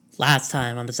Last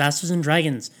time on Disasters and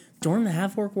Dragons, Dorn the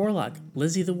half-orc warlock,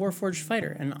 Lizzie the warforged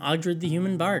fighter, and Ogdred the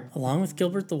human bard, along with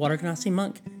Gilbert the water genasi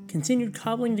monk, continued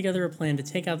cobbling together a plan to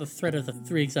take out the threat of the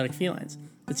three exotic felines.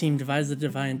 The team divides the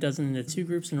Defiant Dozen into two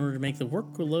groups in order to make the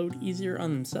workload easier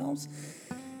on themselves.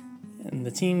 And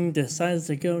the team decides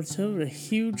to go to a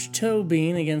huge toe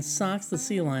bean against Socks the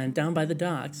sea lion down by the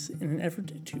docks in an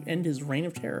effort to end his reign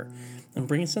of terror and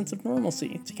bring a sense of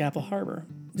normalcy to Capel Harbor.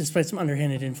 Despite some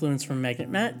underhanded influence from Magnet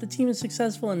Matt, the team is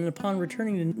successful, and upon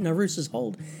returning to Narus's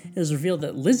hold, it is revealed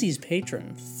that Lizzie's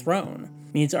patron, Throne,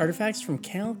 needs artifacts from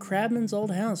Cal Crabman's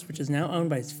old house, which is now owned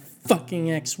by his fucking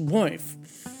ex-wife.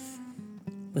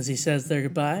 Lizzie says their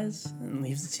goodbyes and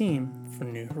leaves the team for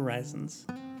new horizons.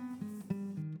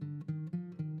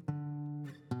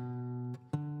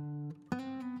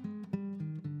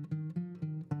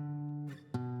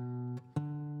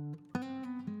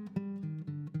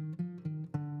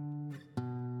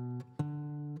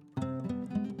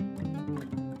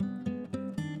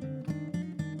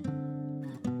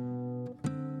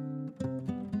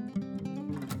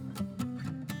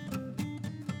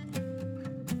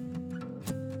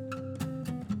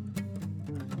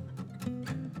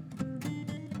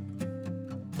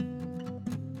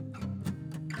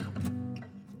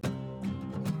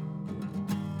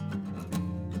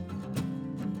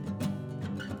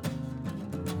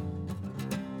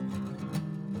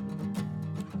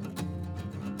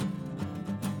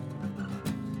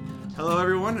 Hello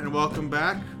everyone, and welcome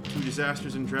back to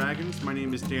Disasters and Dragons. My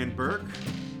name is Dan Burke.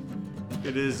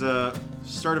 It is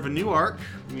start of a new arc.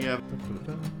 We have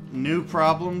new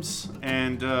problems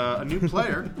and a new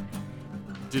player.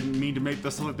 Didn't mean to make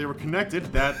this look like they were connected.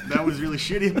 That was really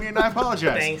shitty of me, and I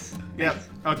apologize. Thanks. Yep.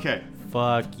 Okay.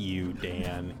 Fuck you,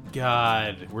 Dan.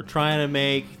 God, we're trying to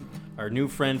make our new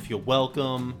friend feel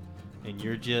welcome, and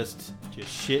you're just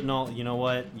shitting all. You know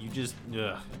what? You just,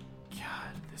 ugh.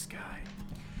 God, this guy.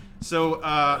 So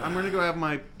I'm going to go have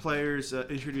my players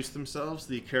introduce themselves,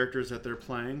 the characters that they're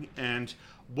playing, and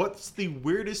what's the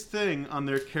weirdest thing on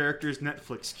their character's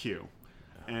Netflix queue.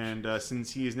 And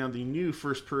since he is now the new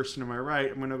first person to my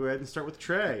right, I'm going to go ahead and start with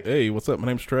Trey. Hey, what's up? My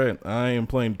name's Trey. I am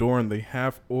playing Dorn, the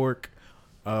half-orc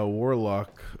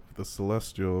warlock, the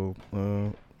celestial,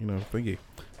 thingy.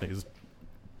 He's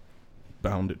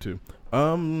bound it to.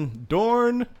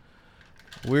 Dorn,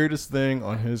 weirdest thing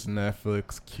on his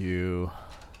Netflix queue.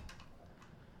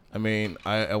 I mean,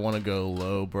 I want to go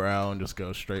lowbrow and just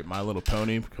go straight My Little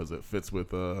Pony because it fits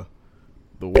with the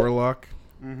warlock.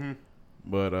 Mm-hmm.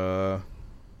 But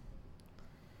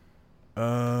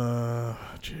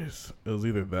jeez, it was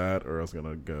either that or I was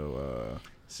gonna go.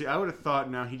 See, I would have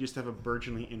thought now he'd just have a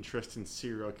burgeoning interest in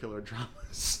serial killer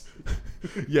dramas.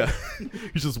 Yeah,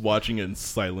 he's just watching it in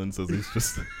silence as he's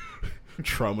just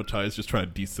traumatized, just trying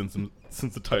to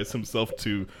desensitize himself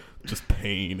to just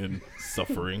pain and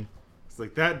suffering. It's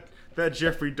like that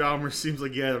Jeffrey Dahmer seems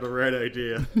like he had the right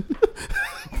idea.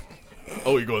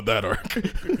 Oh, you go with that arc.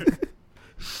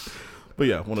 But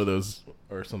yeah, one of those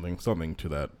or something to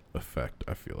that effect,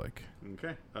 I feel like.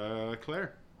 Okay.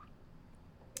 Claire.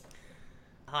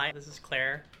 Hi, this is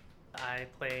Claire. I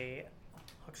play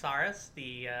Hoxaris,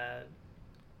 the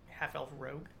half-elf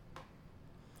rogue.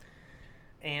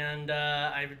 And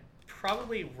I'm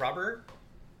probably Rubber.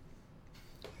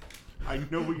 I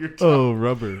know what you're talking. Oh,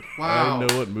 Rubber. Wow. I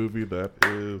know what movie that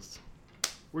is.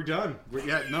 We're done.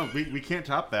 We can't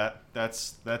top that.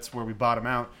 That's where we bottom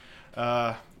out.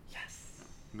 Yes.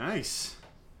 Nice.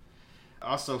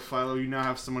 Also, Philo, you now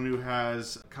have someone who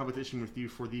has competition with you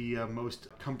for the most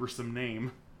cumbersome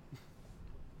name.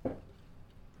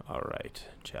 All right,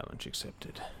 challenge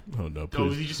accepted. Oh no! Please. Oh,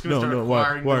 is he just gonna start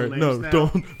acquiring why? middle No, names now?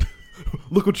 don't.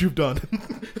 Look what you've done.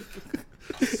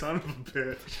 Son of a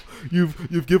bitch.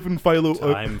 You've given Philo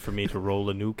Time for me to roll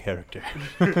a new character.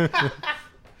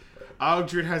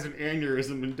 Ogdred has an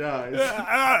aneurysm and dies.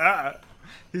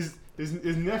 His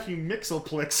nephew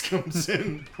Mixelplix comes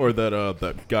in. Or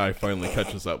that guy finally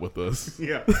catches up with us.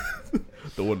 Yeah.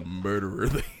 The one murderer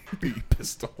that he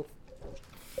pissed off.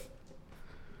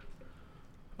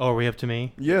 Oh, are we up to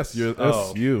me? Yes,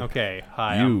 that's you. Okay,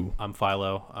 hi, You. I'm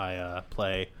Philo. I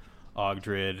play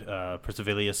Ogdred,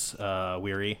 Persevilius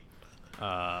Weary,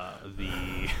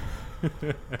 the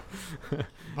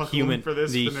Buckle human in for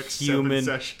this the for the next human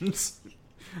 7 sessions.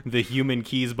 the human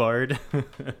keys bard.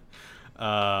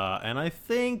 And I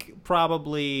think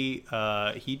probably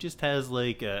he just has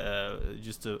like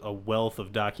a wealth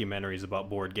of documentaries about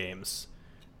board games.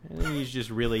 And he's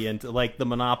just really into like the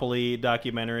Monopoly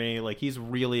documentary. Like he's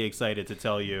really excited to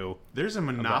tell you. There's a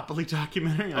Monopoly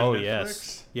documentary on Oh Netflix?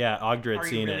 yes, yeah. Ogdred's Are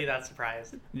seen you really it. that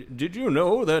surprised? Did you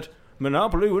know that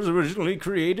Monopoly was originally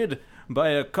created by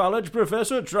a college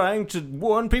professor trying to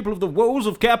warn people of the woes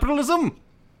of capitalism?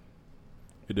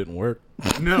 It didn't work.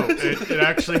 No, it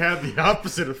actually had the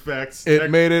opposite effects. It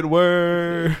made it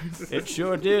worse. It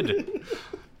sure did.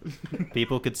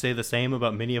 People could say the same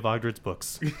about many of Ogdred's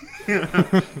books.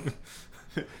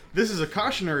 This is a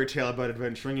cautionary tale about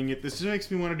adventuring, and yet this makes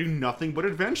me want to do nothing but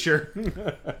adventure.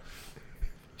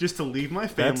 Just to leave my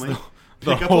family,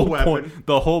 The pick up a whole weapon. point.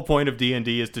 The whole point of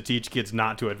D&D is to teach kids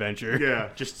not to adventure. Yeah,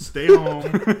 just stay home.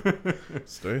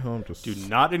 Stay home. Just Do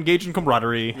not engage in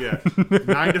camaraderie. Yeah,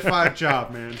 9 to 5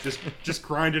 job, man. Just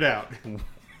grind it out.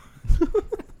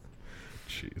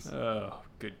 Jeez. Oh,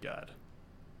 good God.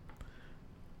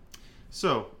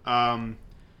 So,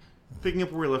 picking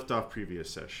up where we left off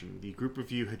previous session, the group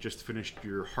of you had just finished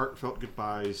your heartfelt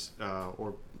goodbyes,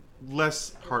 or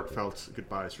less heartfelt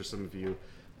goodbyes for some of you,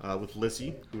 with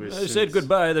Lizzie, who is. I said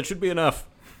goodbye. That should be enough.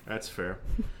 That's fair.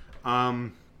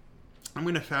 I'm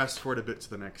going to fast forward a bit to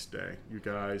the next day. You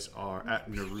guys are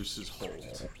at Narusa's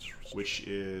Hold, which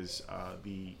is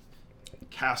the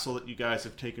castle that you guys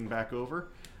have taken back over.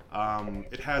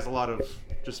 It has a lot of,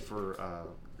 just for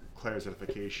Claire's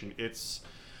edification, it's,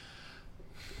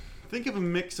 think of a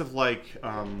mix of like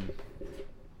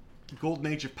Golden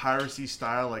Age of Piracy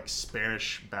style, like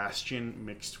Spanish bastion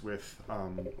mixed with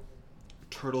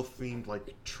turtle-themed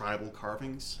like tribal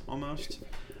carvings almost.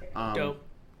 Dope.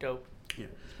 Yeah.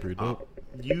 Pretty dope.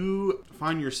 You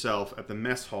find yourself at the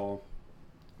mess hall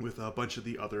with a bunch of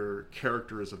the other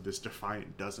characters of this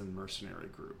Defiant Dozen mercenary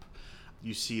group.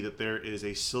 You see that there is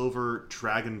a silver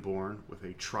dragonborn with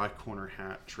a tri-corner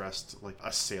hat dressed like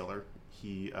a sailor.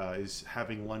 He is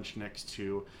having lunch next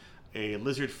to a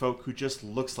lizard folk who just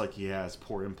looks like he has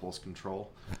poor impulse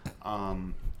control.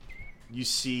 You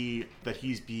see that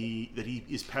he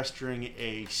is pestering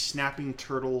a snapping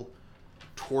turtle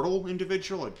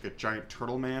individual, like a giant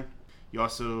turtle man. You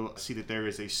also see that there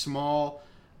is a small,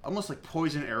 almost like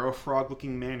poison arrow frog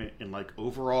looking man in like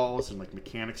overalls and like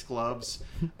mechanics gloves,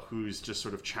 who's just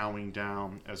sort of chowing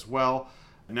down as well.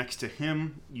 Next to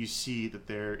him, you see that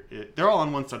they're all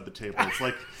on one side of the table. It's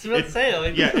like I was about to say,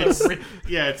 like, it's the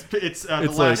It's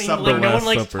Last like Supper. like no Last one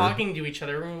likes Supper. talking to each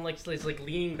other. Everyone is like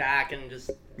leaning back and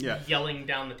just Yeah. yelling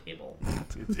down the table.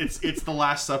 It's the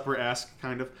Last Supper-esque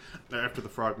kind of. After the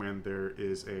frogman, there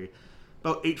is a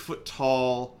about 8 foot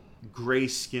tall,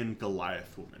 gray-skinned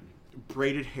Goliath woman,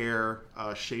 braided hair,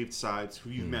 shaved sides,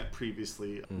 who you've met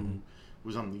previously, who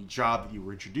was on the job that you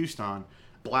were introduced on.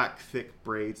 Black, thick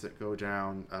braids that go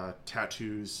down,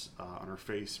 tattoos on her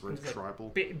face, very It's like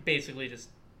tribal. Basically just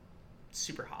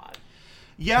super hot.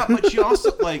 Yeah, but she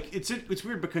also like it's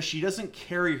weird because she doesn't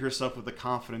carry herself with the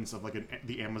confidence of like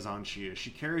the Amazon she is.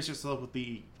 She carries herself with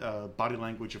the body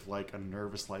language of like a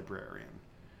nervous librarian.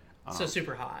 So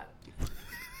super hot.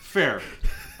 Fair.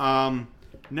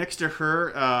 Next to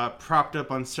her, propped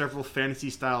up on several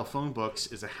fantasy-style phone books,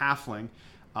 is a halfling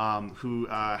who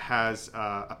has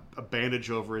a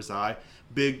bandage over his eye,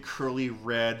 big curly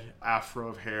red afro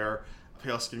of hair,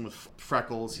 pale skin with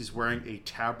freckles. He's wearing a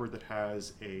tabard that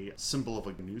has a symbol of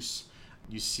a noose.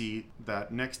 You see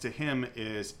that next to him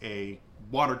is a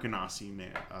water genasi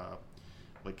man,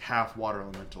 like half water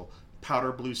elemental.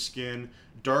 Powder blue skin,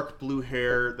 dark blue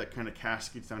hair that kind of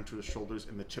cascades down to his shoulders,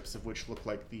 and the tips of which look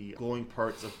like the glowing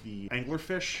parts of the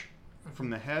anglerfish from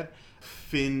the head.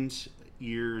 Finned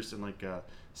ears and like a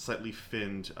slightly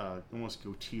finned, almost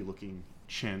goatee-looking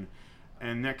chin.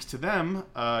 And next to them,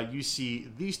 you see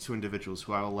these two individuals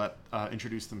who I will let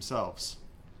introduce themselves.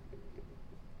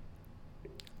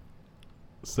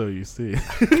 So you see,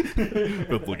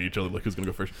 both look at each other like who's gonna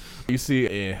go first. You see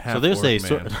a half there's orc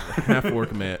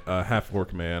a man, half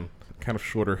orc man, kind of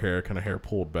shorter hair, kind of hair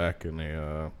pulled back, in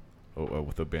a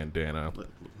with a bandana.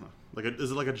 Is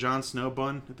it like a Jon Snow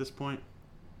bun at this point?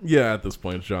 Yeah, at this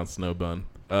point, it's Jon Snow bun.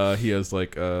 He has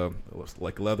like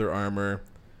leather armor.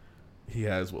 He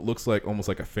has what looks like almost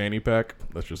like a fanny pack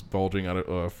that's just bulging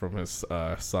out from his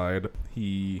side.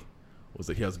 He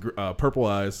has purple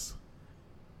eyes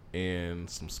and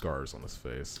some scars on his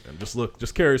face, and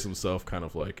just carries himself kind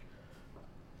of like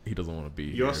he doesn't want to be.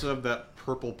 You here. also have that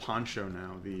purple poncho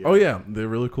now. The Oh yeah, they're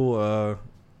really cool.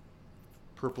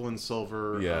 purple and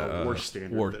silver war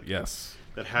standard. Yes.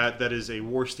 That is a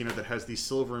war standard that has the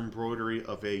silver embroidery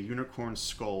of a unicorn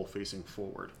skull facing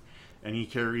forward, and he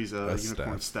carries a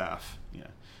unicorn staff. Yeah.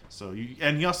 So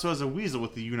and he also has a weasel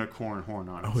with the unicorn horn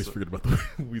on it. I always forget about the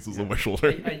weasels on my shoulder.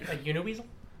 A uniweasel?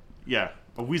 Yeah,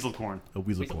 a weasel corn. A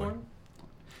weasel Weasel corn. horn?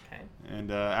 Okay.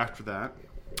 And after that,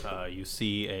 You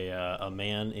see a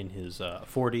man in his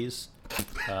 40s.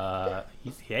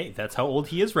 Hey, that's how old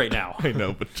he is right now. I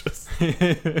know, but just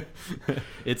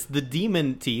It's the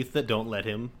demon teeth that don't let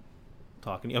him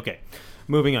talking. Okay,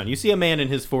 moving on. You see a man in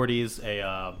his 40s,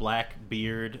 a black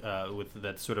beard with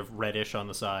that sort of reddish on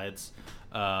the sides.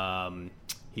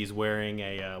 He's wearing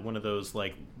a one of those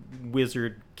like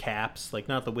wizard caps, like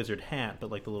not the wizard hat, but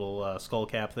like the little skull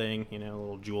cap thing. You know, a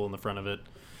little jewel in the front of it.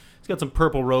 He's got some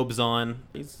purple robes on.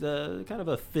 He's kind of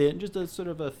a sort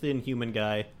of a thin human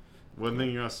guy. One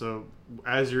thing you also,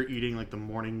 as you're eating like the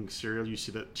morning cereal, you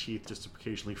see that teeth just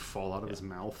occasionally fall out of his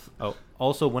mouth. Oh,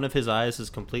 also one of his eyes is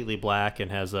completely black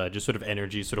and has just sort of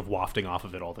energy sort of wafting off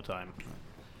of it all the time.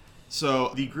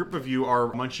 So the group of you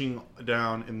are munching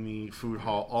down in the food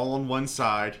hall, all on one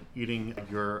side, eating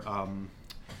your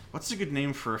what's a good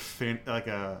name for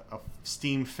a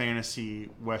steam fantasy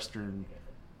western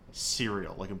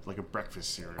cereal, like a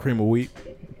breakfast cereal? Cream of wheat.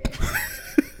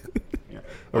 Yeah.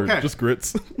 Or Okay. just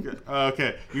grits.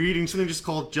 Okay, you're eating something just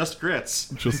called Just Grits.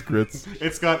 Just grits.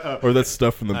 It's got Or that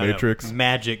stuff from the I don't know. Matrix.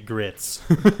 Magic grits.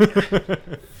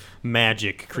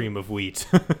 Magic cream of wheat.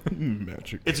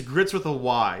 Magic. it's grits with a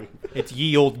Y. It's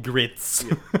ye old grits.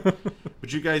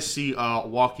 But you guys see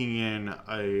walking in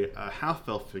a half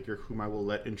elf figure, whom I will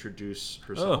let introduce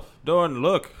herself. Oh, Dorn,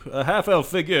 look, a half-elf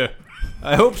figure.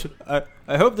 I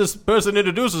hope this person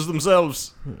introduces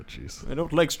themselves. Oh, jeez. I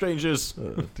don't like strangers.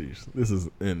 Oh, jeez. This is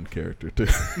in character, too.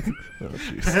 Oh,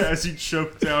 jeez. As you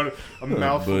choke down a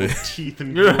mouthful boy. of teeth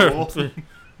and drool.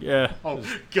 Yeah. Oh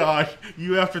God!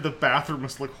 You after the bathroom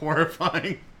must look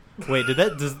horrifying. Wait,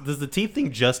 does the teeth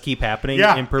thing just keep happening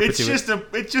Yeah, in perpetuity?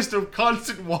 it's just a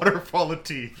constant waterfall of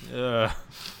teeth. A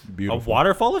Beautiful.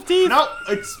 waterfall of teeth? No,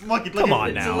 it's like Come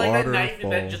on It's now. like that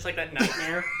Waterfall. just like that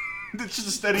nightmare. It's just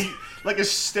a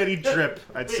steady drip.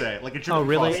 I'd say like a drip. Oh, of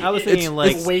really? faucet. I was thinking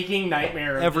like a waking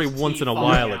nightmare. Of every just once teeth in a falling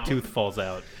while a out. tooth falls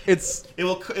out. It's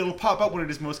It'll pop up when it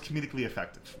is most comedically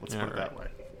effective. Let's Yeah, put it that way.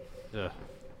 Ugh.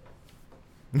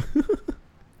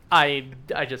 I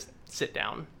just sit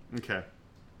down. Okay.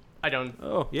 I don't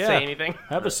Oh, yeah. say anything.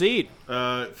 Have a seat.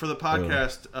 For the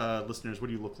podcast listeners, what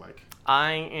do you look like?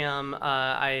 I am.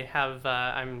 I have.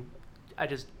 I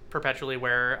just perpetually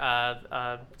wear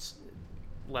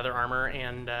leather armor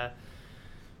and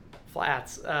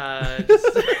flats.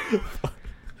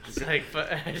 It's like,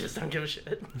 but I just don't give a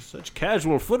shit. Such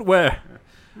casual footwear.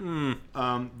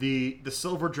 The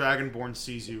silver dragonborn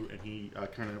sees you and he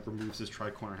kind of removes his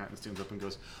tricorner hat and stands up and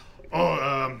goes,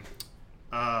 "Oh,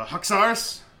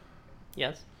 Huxaris?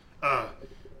 Yes.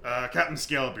 Captain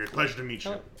Scalebeard, pleasure to meet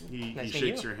you." Oh, He nice to shakes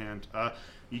meet you. your hand.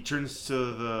 He turns to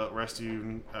the rest of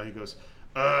you and he goes,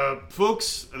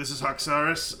 "Folks, this is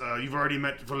Huxaris. You've already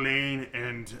met Verlaine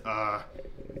and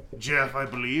Jeff, I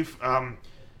believe.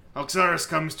 Huxaris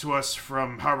comes to us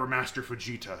from Harbor Master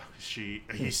Fujita.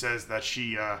 He says that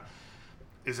she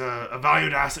is a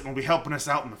valued asset and will be helping us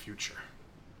out in the future."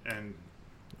 And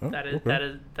oh, That is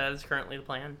okay. that is currently the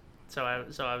plan. So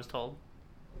I was told.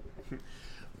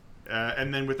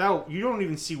 and then you don't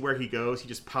even see where he goes. He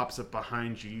just pops up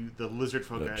behind you. The lizard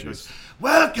folk guy jeez. goes,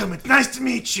 "Welcome. It's nice to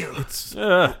meet you."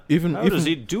 Even How does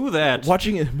he do that?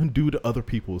 watching him do to other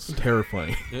people is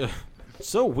terrifying.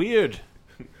 So weird.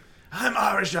 "I'm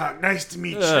Arajak. Nice to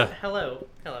meet Hello.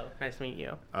 Nice to meet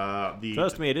you. you."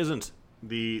 Trust me, it isn't.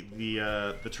 The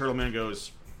turtle man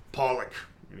goes, "Pollock,"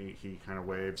 and he kind of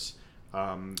waves.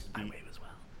 I wave as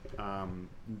well.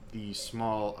 The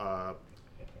small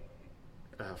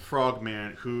frog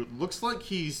man who looks like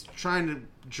he's trying to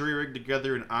jury rig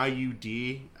together an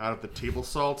IUD out of the table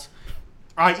salt.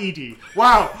 IED.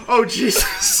 Wow. Oh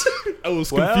Jesus. I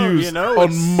was Well, confused you know, on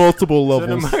it's- multiple It's an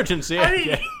levels. emergency.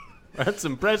 Yeah. That's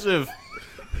impressive.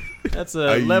 That's a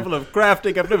Are you- level of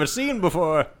crafting I've never seen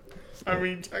before. I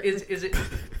mean, Is it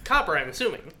copper? I'm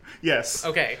assuming. yes.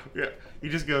 Okay. Yeah. He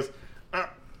just goes,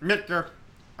 Mitker.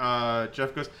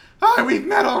 Jeff goes, "Hi, we've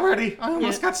met already. I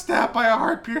almost Yeah. got stabbed by a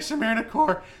heart piercer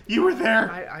manicore. You were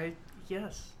there." I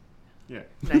yes. Yeah.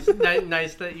 Nice,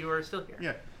 nice that you are still here.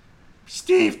 Yeah.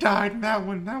 Steve died in that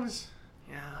one. That was,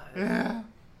 Yeah. yeah.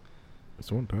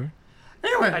 Is one die?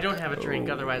 Anyway. I don't have a drink,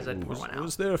 otherwise I'd pour one out.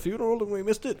 Was there a funeral and we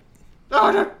missed it? Oh,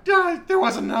 no, there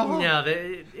wasn't enough. No,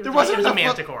 it There was wasn't a enough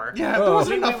manticore. Yeah, there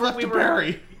wasn't We- enough we- left we to were-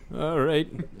 bury. All right.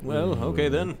 Well, okay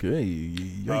then. Okay.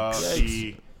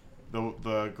 Yikes.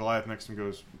 The Goliath next to him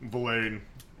goes, "Verlaine."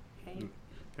 Hey.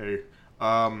 Hey.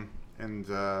 And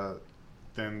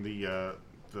then the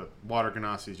water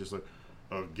ganassi is just like,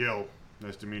 "Gil,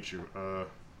 nice to meet you."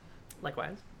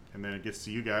 Likewise. And then it gets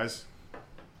to you guys.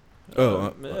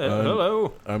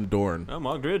 Hello. I'm Dorn. I'm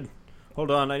Ogdred. Hold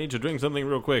on, I need to drink something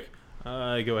real quick.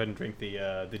 I go ahead and drink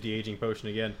the de-aging potion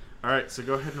again. All right, so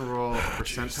go ahead and roll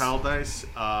percentile dice.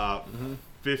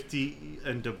 50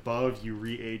 and above, you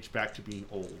re-age back to being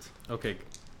old. Okay.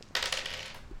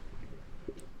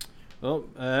 Oh,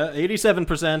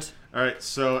 87%. All right,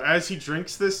 so as he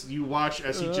drinks this, you watch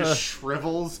as he just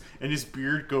shrivels and his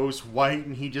beard goes white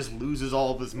and he just loses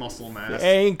all of his muscle mass.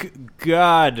 Thank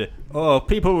God. Oh,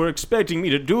 people were expecting me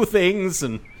to do things,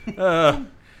 and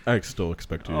I still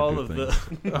expect you to all do of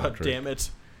things. the... Oh, damn it.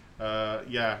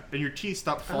 Yeah, and your teeth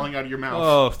stop falling out of your mouth.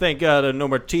 Oh, thank God, no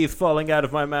more teeth falling out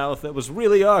of my mouth. That was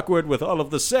really awkward with all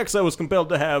of the sex I was compelled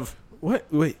to have. What?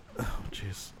 Wait. Oh,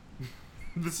 jeez.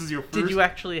 This is your first... Did you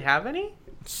actually have any?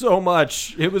 So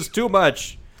much. It was too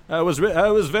much. I was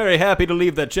very happy to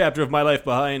leave that chapter of my life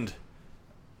behind.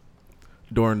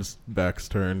 Dorn's back's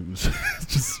turned,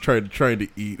 just trying to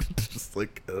eat, just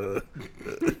like,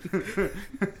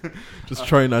 just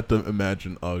trying not to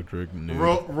imagine Ogdrig nude.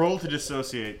 Roll to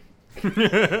dissociate.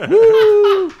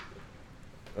 Woo!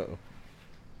 Uh-oh.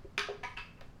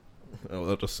 Oh,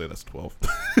 I'll just say that's 12.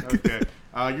 Okay.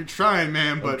 You're trying,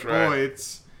 man, but trying. boy,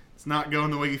 it's not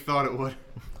going the way you thought it would.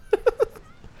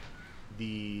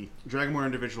 The Dragonborn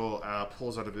individual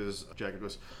pulls out of his jacket and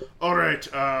goes, all right,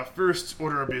 first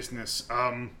order of business.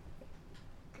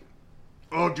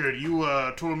 Ogdrig, you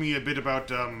told me a bit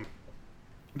about,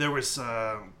 there was,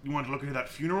 you wanted to look into that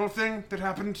funeral thing that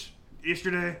happened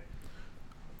yesterday?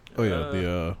 Oh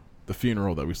yeah, the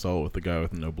funeral that we saw with the guy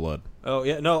with no blood. Oh,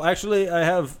 yeah, no, actually, I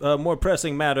have a more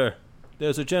pressing matter.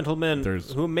 There's a gentleman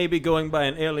who may be going by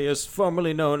an alias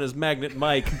formerly known as Magnet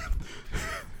Mike.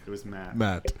 It was Matt.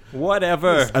 Matt.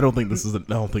 Whatever. I don't think this is.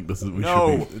 No.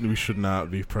 We should not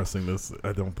be pressing this.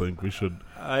 I don't think we should.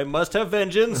 I must have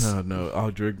vengeance. No,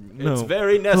 Ogdrig. No. It's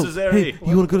very necessary. Hey,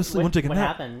 you want to go to sleep? Want to take a What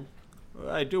nap? happened?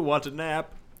 I do want a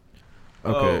nap.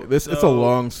 Okay, Oh, it's a so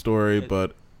long story,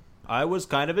 but I was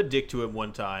kind of a dick to him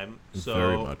one time. So,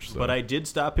 Very much so. But I did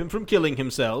stop him from killing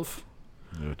himself.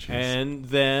 oh, jeez. And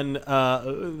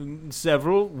then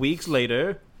several weeks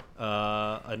later,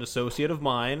 an associate of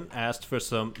mine asked for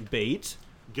some bait.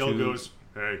 Gil goes,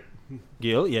 hey.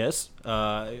 Gil, yes,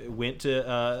 went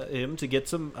to him to get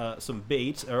some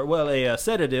bait, or well, a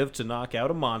sedative to knock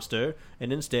out a monster,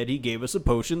 and instead he gave us a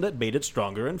potion that made it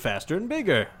stronger and faster and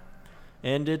bigger.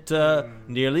 And it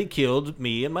nearly killed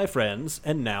me and my friends,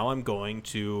 and now I'm going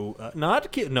to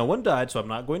not kill. No one died, so I'm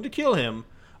not going to kill him.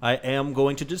 I am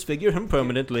going to disfigure him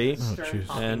permanently, Oh, jeez.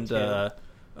 and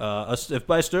if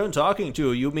by stern talking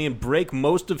to you mean break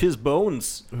most of his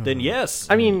bones, then yes.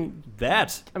 I mean,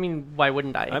 that. why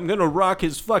wouldn't I? I'm gonna rock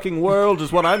his fucking world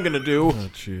is what I'm gonna do. Oh,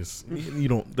 jeez. You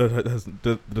don't.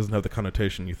 That doesn't have the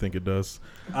connotation you think it does.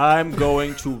 I'm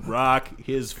going to rock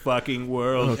his fucking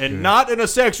world, Okay. and not in a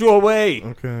sexual way.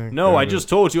 Okay. No, got I it. just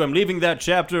told you I'm leaving that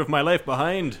chapter of my life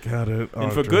behind, got it.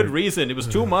 and for good reason. It was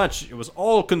too much. It was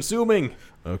all consuming.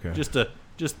 Okay. Just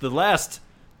the last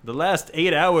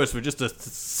 8 hours were just a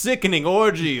sickening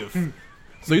orgy of.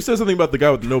 So you said something about the guy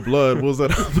with no blood. What was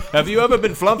that? Have you ever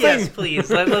been flumping? Yes,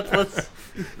 please. Let's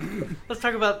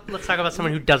talk about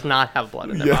someone who does not have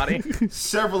blood in their body.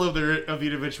 Several of the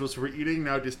individuals who were eating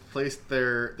now just placed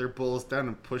their bowls down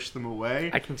and pushed them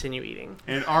away. I continue eating.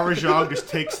 And Arajog just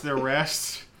takes their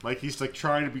rest. Like he's like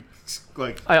trying to be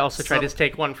like. I also tried to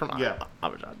take one from Yeah.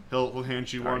 Abajad. He'll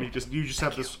hand you one. Sorry. You just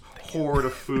have this horde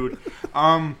of food.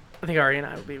 I think Ari and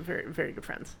I will be very, very good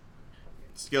friends.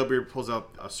 Scalebeard pulls out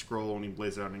a scroll and he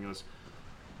lays it out and he goes,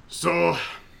 so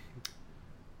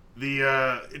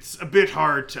it's a bit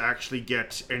hard to actually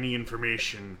get any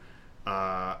information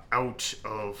out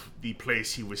of the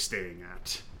place he was staying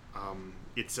at.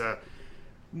 It's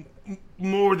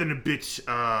more than a bit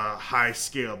high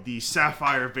scale. The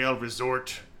Sapphire Vale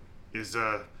Resort is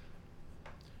a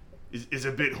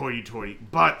bit hoity-toity,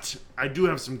 but I do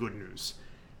have some good news.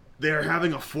 They're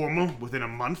having a formal within a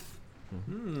month,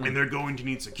 and they're going to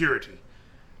need security.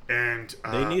 And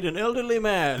They need an elderly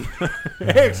man.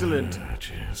 Excellent.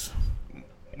 Jeez.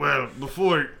 well,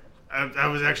 before I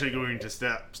was actually going to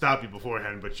stop you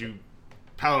beforehand, but you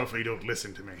powerfully don't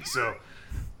listen to me. So,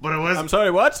 but I was. I'm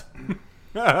sorry, what?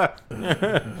 I'm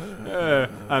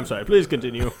sorry, please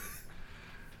continue.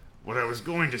 What I was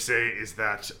going to say is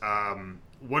that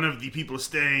one of the people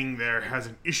staying there has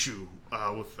an issue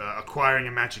with acquiring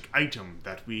a magic item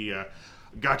that we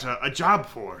got a job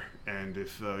for. And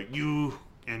if you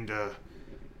and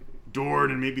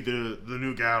Dorn and maybe the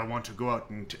new gal want to go out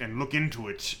and look into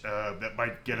it, that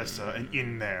might get us an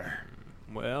in there.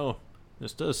 Well,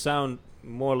 this does sound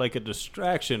more like a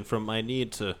distraction from my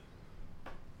need to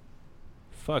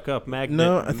fuck up Magnet.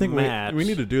 No, I think Matt. we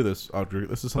need to do this, Audrey.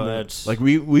 This is something But- like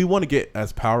we want to get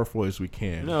as powerful as we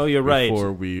can. No, you're right.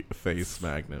 Before we face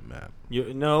Magnet Matt.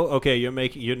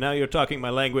 You're talking my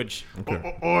language.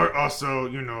 Okay. Or also,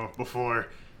 before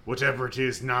whatever it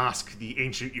is Nosk, the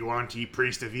ancient Yuan-Ti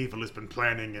priest of evil, has been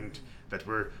planning and that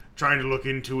we're trying to look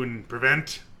into and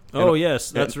prevent. Oh, yes,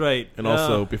 that's right. And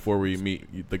also, before we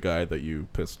meet the guy that you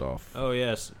pissed off. Oh,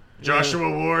 yes. Joshua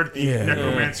Ward, the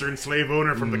necromancer and slave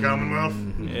owner from the Commonwealth.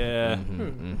 Yeah.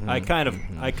 I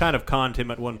kind of conned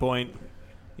him at one point.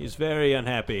 He's very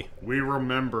unhappy. We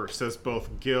remember, says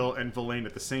both Gil and Villain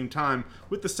at the same time,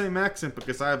 with the same accent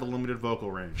because I have a limited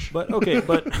vocal range. But,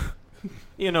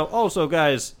 also,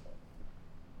 guys,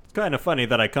 it's kind of funny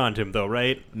that I conned him, though,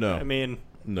 right? No. I mean,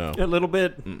 No. a little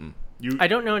bit. I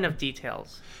don't know enough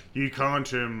details. You conned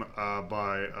him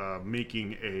by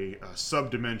making a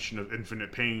sub-dimension of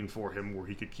infinite pain for him where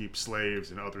he could keep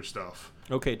slaves and other stuff.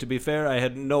 Okay, to be fair, I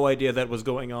had no idea that was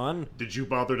going on. Did you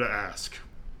bother to ask?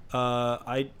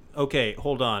 Okay,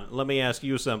 hold on. Let me ask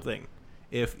you something.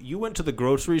 If you went to the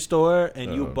grocery store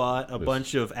and you bought a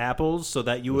bunch of apples so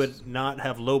that you would not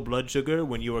have low blood sugar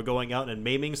when you were going out and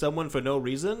maiming someone for no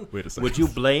reason, Wait a second. would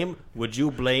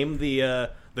you blame the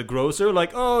grocer?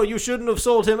 Like, oh, you shouldn't have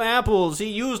sold him apples. He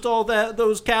used all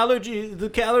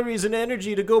the calories and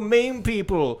energy to go maim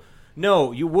people.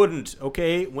 No, you wouldn't.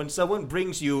 Okay, when someone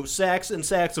brings you sacks and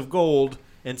sacks of gold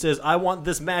and says, I want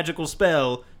this magical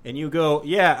spell, and you go,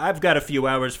 yeah, I've got a few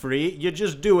hours free, you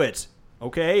just do it.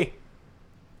 Okay?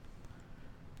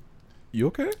 You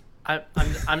okay?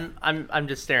 I'm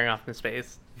just staring off into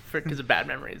space because of bad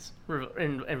memories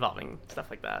involving stuff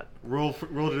like that. Roll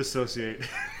to dissociate.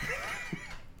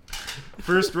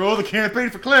 First roll the campaign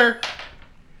for Claire.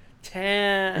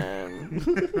 10.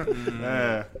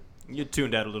 You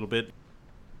tuned out a little bit.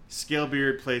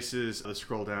 Scalebeard places the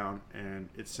scroll down, and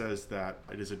it says that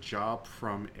it is a job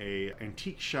from a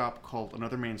antique shop called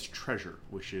Another Man's Treasure,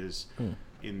 which is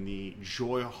in the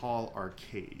Joy Hall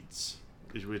Arcades.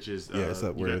 Which is Is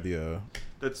that where the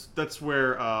that's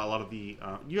where a lot of the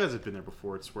you guys have been there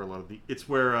before. It's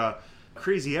where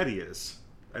Crazy Eddie is,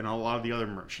 and a lot of the other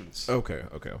merchants. Okay.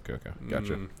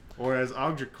 Gotcha. Or as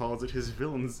Ogdrick calls it,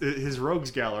 his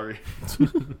rogues gallery.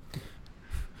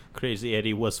 Crazy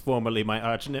Eddie was formerly my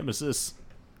arch nemesis.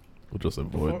 We'll just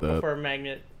avoid that. Before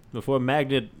Magnet. Before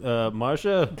Magnet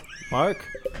Mark?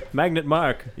 Magnet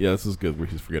Mark. Yeah, this is good where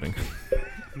he's forgetting.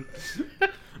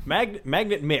 Magnet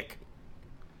Mick.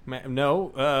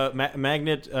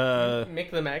 Magnet.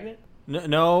 Mick the Magnet?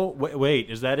 No, wait,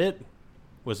 is that it?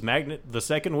 Was Magnet the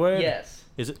second word? Yes.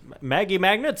 Is it Maggie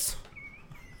Magnets?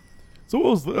 So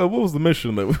what was the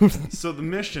mission that? So the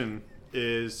mission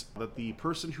is that the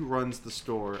person who runs the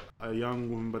store, a young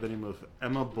woman by the name of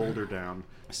Emma Boulderdown,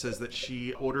 says that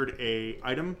she ordered a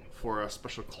item for a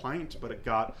special client, but it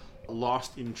got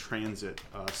lost in transit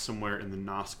somewhere in the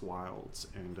Nosk Wilds,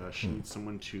 and she needs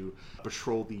someone to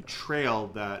patrol the trail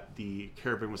that the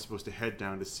caravan was supposed to head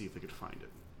down to see if they could find it.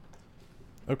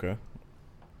 Okay.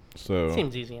 So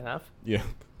Seems easy enough. yeah,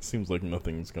 seems like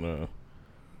nothing's gonna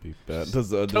be bad.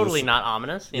 Totally not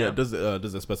ominous. Yeah. Yeah.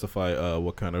 Does it specify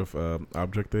what kind of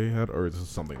object they had, or is this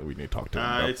something that we need to talk to them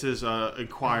about? It says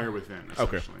inquire within.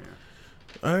 Okay.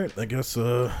 Yeah. All right. I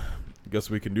guess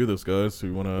we can do this, guys.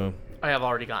 We wanna. I have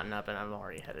already gotten up and I'm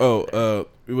already headed. Oh,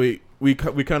 wait. We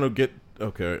kind of get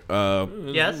okay.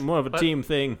 Yes? More of a What? team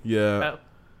thing. Yeah.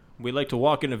 We like to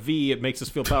walk in a V. It makes us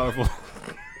feel powerful.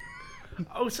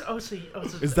 Is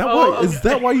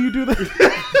that why you do that?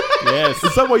 Yes.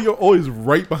 Is that why you're always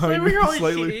right behind me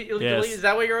slightly? Yes. Is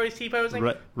that why you're always T-posing?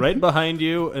 Right behind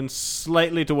you and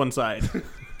slightly to one side.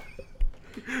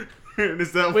 And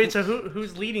is that Wait, so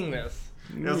who's leading this?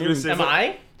 I was gonna say, Am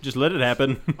I? Just let it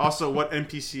happen. Also, what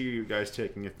NPC are you guys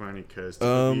taking, if any? Because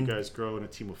you guys grow in a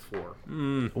team of 4.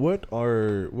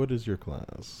 What is your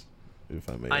class, if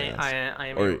I may ask? I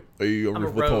am. Or are you I'm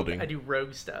a withholding? rogue. I do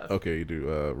rogue stuff. Okay, you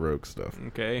do rogue stuff.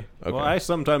 Okay. Okay. Well, I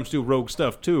sometimes do rogue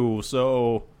stuff too,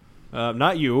 so...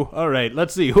 not you. All right,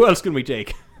 let's see. Who else can we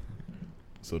take?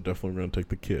 So definitely we're gonna take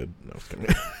the kid. No, just kidding.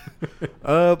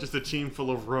 Just a team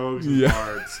full of rogues and Yeah.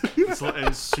 bards.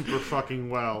 And super fucking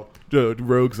well.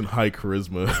 Rogues and high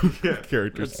charisma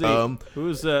characters. Let's see.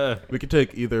 Who's... We could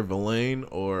take either Villain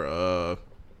or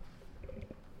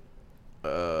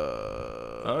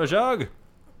Arjog?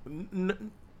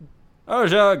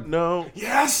 Arjog! no.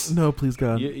 Yes! No, please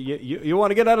God. You want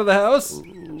to get out of the house?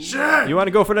 Sure! You want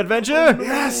to go for an adventure?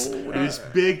 Yes! And this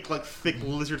big, thick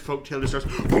lizard folk tail just starts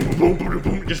boom, boom, boom, boom,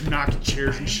 boom, just knocking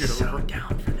chairs and shit over.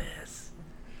 Down for this.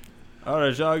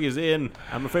 Arjog is in.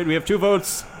 I'm afraid we have 2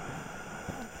 votes.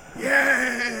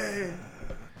 Yay!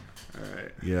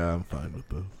 Alright. Yeah, I'm fine with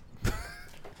this.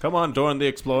 Come on, Dorn the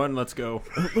Explorer, and let's go.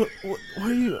 Why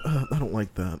are you? I don't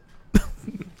like that.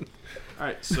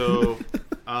 Alright, so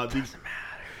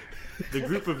the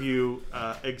group of you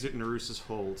exit Narusa's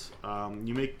hold.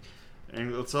 You make,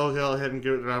 and let's all go ahead and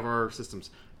get it out of our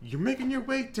systems. You're making your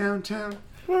way downtown,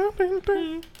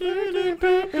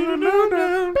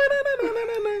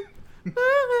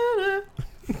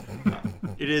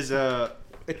 It is a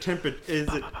temperate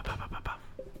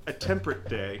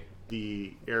day.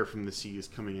 The air from the sea is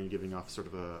coming in, giving off sort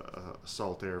of a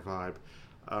salt air vibe.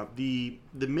 The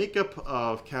makeup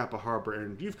of Kappa Harbor,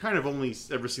 and you've kind of only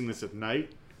ever seen this at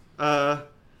night,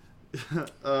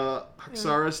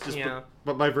 Haxaris, just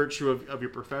but by virtue of your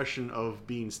profession of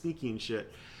being sneaky and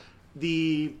shit.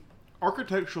 The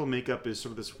architectural makeup is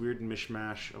sort of this weird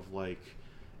mishmash of like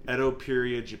Edo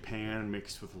period Japan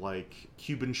mixed with like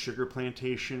Cuban sugar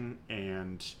plantation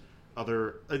and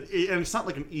other, and it's not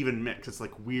like an even mix. It's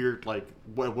like weird. Like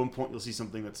at one point you'll see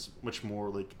something that's much more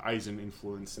like Eisen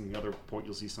influence, and the other point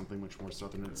you'll see something much more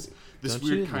southern. It's this Don't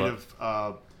weird you kind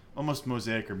of almost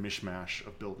mosaic or mishmash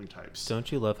of building types. Don't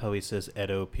you love how he says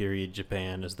Edo period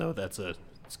Japan as though that's a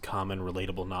common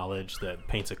relatable knowledge that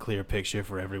paints a clear picture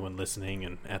for everyone listening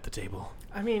and at the table?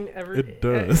 I mean, It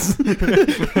does.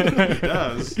 It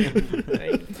does.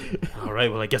 All right,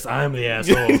 well, I guess I'm the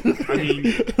asshole. I mean,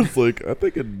 It's like, I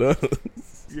think it does.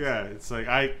 yeah, it's like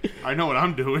I know what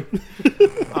I'm doing.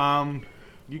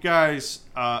 You guys,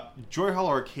 Joy Hall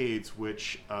Arcades,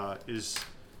 which is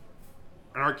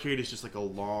an arcade, is just like a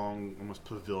long, almost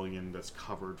pavilion that's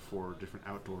covered for different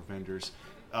outdoor vendors.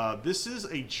 This is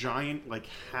a giant, like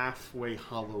halfway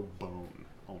hollow bone,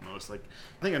 almost. Like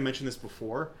I think I mentioned this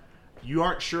before. You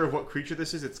aren't sure of what creature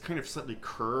this is. It's kind of slightly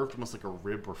curved, almost like a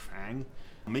rib or fang.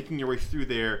 Making your way through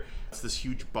there, it's this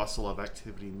huge bustle of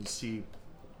activity, and you see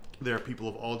there are people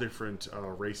of all different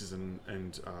races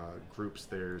and groups.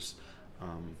 There's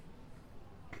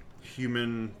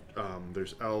human,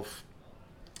 there's elf.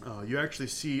 You actually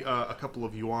see a couple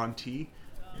of Yuan Ti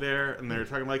there, and they're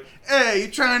talking like, "Hey,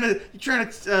 you trying to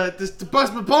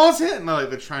bust my balls hit?" And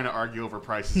they're trying to argue over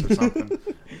prices or something.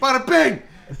 Bada bing!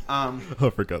 I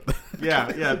forgot that.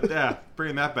 Yeah.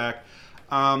 Bringing that back.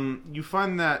 You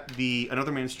find that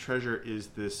Another Man's Treasure is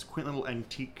this quaint little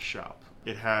antique shop.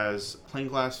 It has plain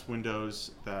glass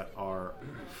windows that are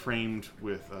framed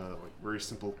with like very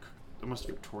simple, almost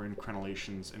Victorian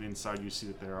crenellations, and inside you see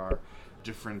that there are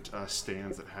different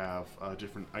stands that have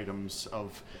different items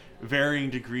of varying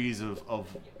degrees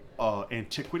of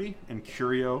antiquity and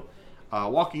curio.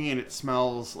 Walking in, it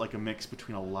smells like a mix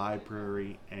between a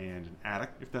library and an attic,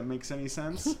 if that makes any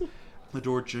sense. The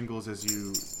door jingles as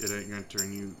you enter,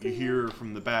 and you hear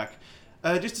from the back,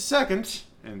 "Just a second,"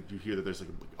 and you hear that there's like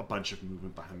a bunch of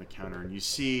movement behind the counter, and you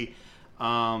see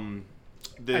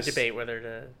this. I debate whether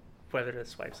to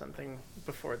swipe something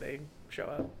before they show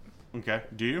up. Okay,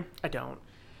 do you? I don't,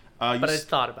 You but I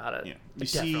thought about it. Yeah. I You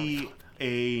definitely see thought about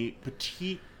a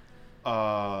petite,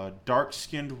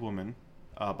 dark-skinned woman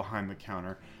behind the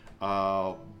counter,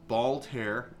 bald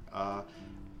hair,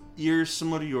 ears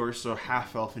similar to yours, so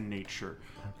half-elf in nature.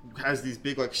 Has these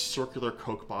big, like, circular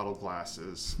Coke bottle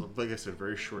glasses. Like I said,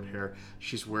 very short hair.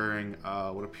 She's wearing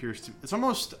what appears to... It's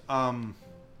almost...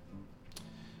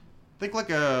 think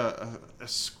like a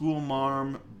school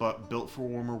marm, but built for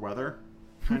warmer weather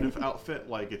kind of outfit.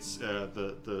 Like it's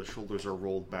the shoulders are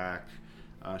rolled back.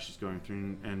 She's going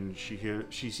through, and she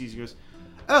sees you, goes,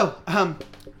 "Oh,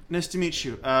 nice to meet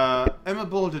you. Emma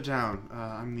Boulder Down.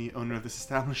 I'm the owner of this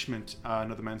establishment,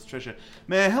 Another Man's Treasure.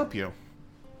 May I help you?"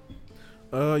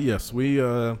 Yes, we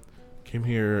came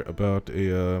here about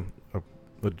a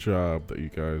job that you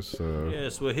guys.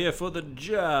 Yes, we're here for the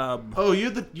job. Oh,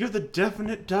 you're the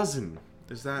Definite Dozen.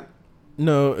 Is that?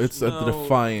 No, it's at the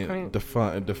No.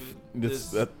 Defiant.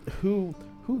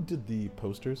 Who did the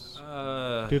posters?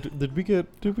 Did we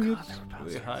get? Did we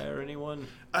hire anyone?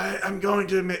 I'm going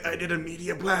to. I did a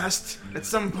media blast at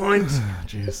some point.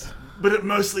 Jeez. But it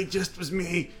mostly just was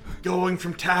me going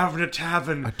from tavern to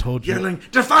tavern, I told you. yelling,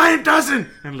 "Defiant Dozen!"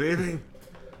 and leaving.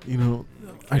 You know,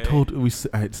 I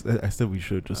said we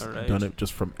should have just All right. done it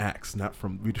just from acts, not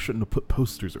from. We shouldn't have put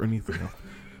posters or anything.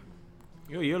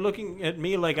 You're looking at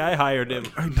me like I hired him.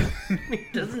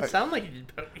 It doesn't sound like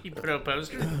he put out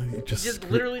posters. He just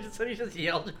literally just said he just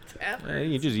yelled at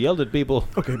tavern. You just yelled at people.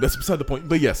 Okay, that's beside the point.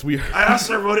 But yes, we. I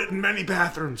also wrote it in many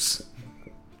bathrooms.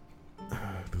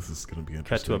 This is gonna be Cut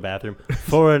interesting. to a bathroom.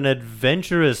 For an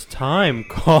adventurous time,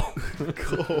 call.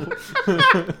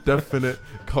 Definite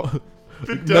call.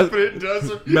 The Definite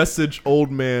Dozen. Message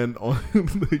old man on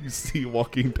that you see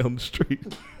walking down the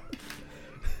street.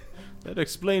 That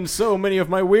explains so many of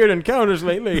my weird encounters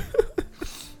lately.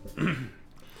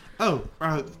 Oh,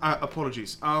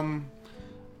 apologies.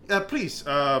 Please,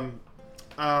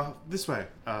 this way,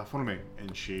 follow me.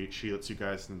 And she lets you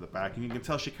guys into the back, and you can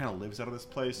tell she kind of lives out of this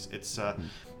place. It's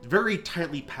very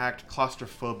tightly packed,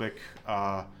 claustrophobic.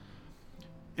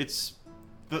 It's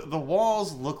The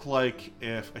walls look like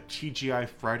if a TGI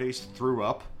Fridays threw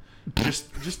up.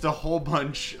 Just a whole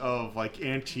bunch of like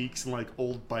antiques and like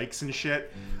old bikes and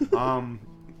shit.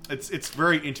 It's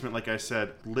very intimate, like I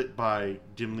said, lit by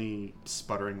dimly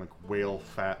sputtering like whale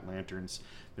fat lanterns.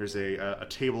 There's a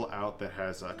table out that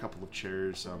has a couple of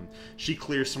chairs. She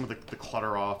clears some of the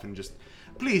clutter off and just,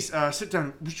 please sit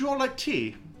down. Would you all like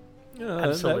tea? Yeah, that would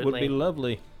Absolutely. be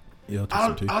lovely. Yeah,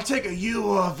 I'll take some tea. I'll take a U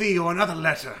or a V or another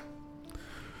letter.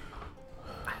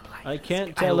 I can't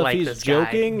I tell like if he's this guy.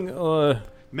 joking or...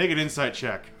 Make an insight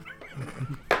check.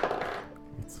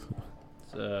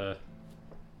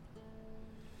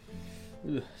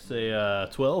 Say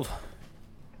 12.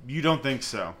 You don't think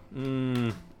so.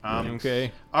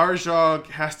 Okay. Arjog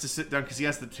has to sit down because he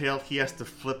has the tail. He has to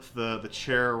flip the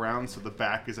chair around so the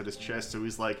back is at his chest. So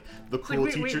he's like the cool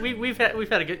teacher. We've had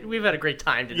a great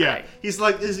time today. Yeah,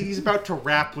 he's about to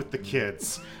rap with the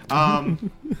kids. Dawn,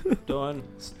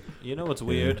 you know what's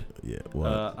weird? Yeah,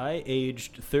 what? I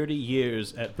aged 30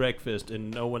 years at breakfast and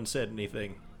no one said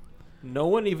anything. No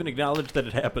one even acknowledged that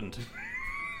it happened.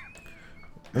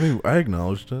 I mean, I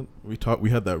acknowledged it. We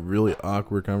had that really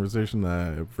awkward conversation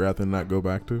that I'd rather not go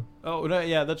back to. Oh, no,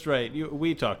 yeah, that's right.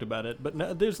 We talked about it, but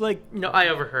no, there's like... No, I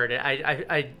overheard it.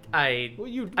 I Well,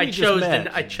 we I just chose met.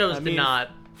 to I chose I to mean, not.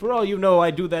 For all you know, I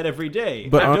do that every day.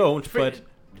 But I on- don't, but...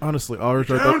 Honestly,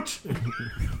 Aldrich, Don't.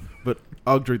 but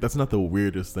Aldrich, that's not the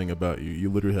weirdest thing about you.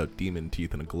 You literally have demon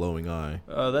teeth and a glowing eye.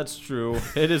 That's true.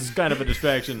 It is kind of a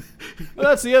distraction. Well,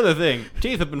 that's the other thing.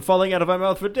 Teeth have been falling out of my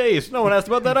mouth for days. No one asked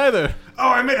about that either. Oh,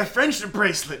 I made a friendship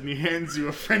bracelet, and he hands you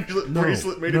a friendship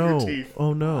bracelet made of your teeth.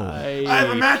 Oh no. I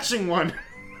have a matching one.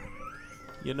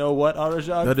 You know what,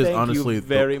 Arajog? That is Thank honestly you the-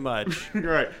 very much. All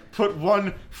right, put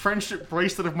one friendship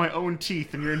bracelet of my own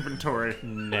teeth in your inventory.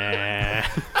 Nah.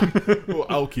 Well,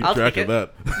 I'll keep I'll track take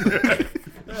of that.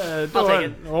 I'll take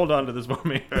Dawn, hold on to this for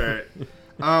me. All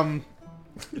right.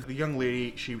 The young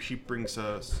lady, she brings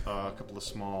us a couple of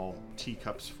small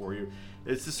teacups for you.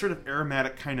 It's this sort of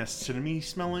aromatic kind of cinnamony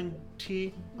smelling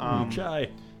tea. Chai.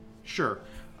 Sure.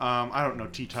 I don't know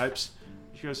tea types.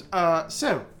 She goes,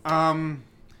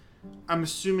 I'm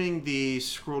assuming the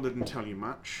scroll didn't tell you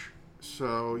much,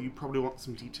 so you probably want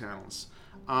some details.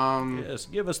 Yes,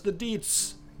 give us the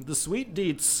deets. The sweet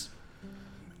deets.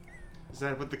 Is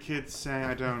that what the kids say?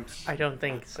 I don't. I don't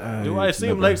think so. Do I seem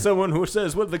never- like someone who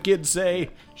says what the kids say?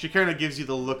 She kind of gives you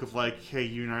the look of like, hey,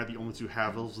 you and I are the only two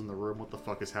half-elves in the room. What the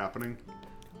fuck is happening?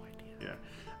 No idea.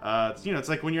 Yeah. It's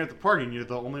like when you're at the party and you're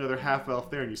the only other half-elf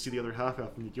there and you see the other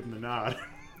half-elf and you give them the nod.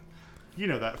 You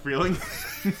know that feeling.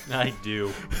 I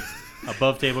do.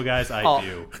 Above table guys, I Oh.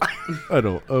 do. I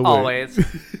don't. Oh, wait. Always.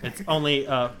 It's only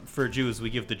for Jews we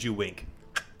give the Jew wink.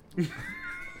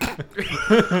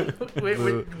 with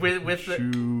the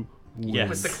Shoe Yes.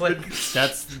 with the click.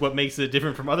 That's what makes it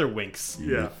different from other winks.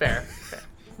 Yeah. Fair.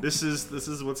 This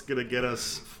is what's gonna get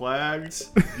us flagged.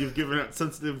 You've given out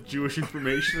sensitive Jewish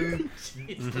information.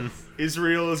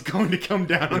 Israel is going to come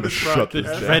down on this Shut this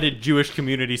broadcast. The dreaded Jewish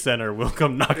community center will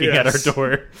come knocking at Yes. our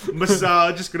door.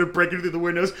 Mossad just gonna break it through the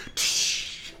windows.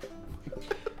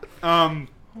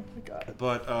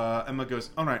 But Emma goes,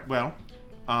 all right, well,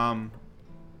 long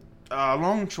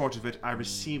and short of it, I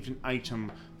received an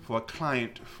item for a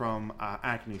client from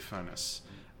Agni Furnace.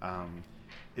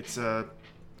 It's a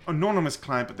anonymous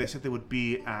client, but they said they would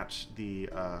be at the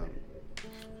How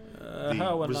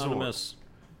resort. anonymous?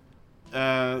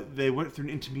 They went through an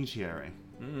intermediary.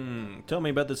 Tell me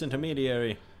about this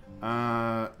intermediary.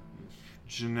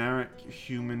 Generic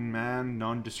human man,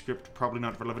 nondescript, probably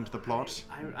not relevant to the plot.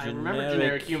 I remember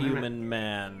generic human.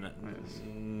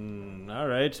 man. All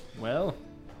right. Well,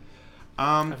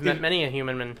 I've met many a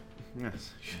human man.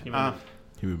 Yes. Human.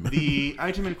 The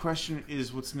item in question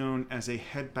is what's known as a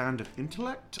headband of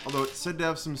intellect, although it's said to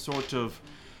have some sort of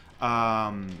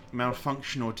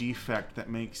malfunction or defect that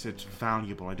makes it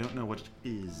valuable. I don't know what it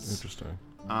is. Interesting.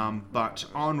 But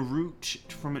en route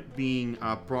from it being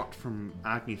brought from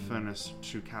Agni Furnace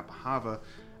to Kapahava,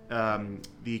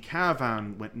 the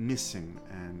caravan went missing,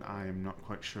 and I am not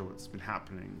quite sure what's been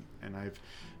happening. And I've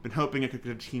been hoping I could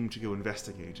get a team to go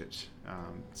investigate it,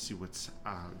 see what's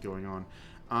going on.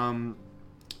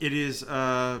 It is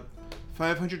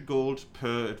 500 gold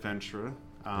per adventurer,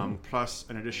 plus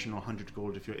an additional 100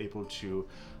 gold if you're able to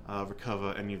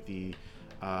recover any of the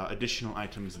additional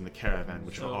items in the caravan,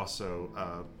 which are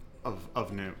also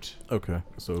of note. Okay.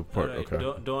 So part. all right,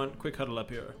 Okay. Dawn, quick huddle up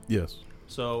here. Yes.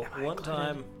 So one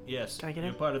time, yes, Can I get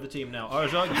you're in? part of the team now.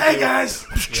 Arjog, you Hey do- guys!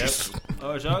 Yep.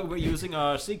 Arjog, we're using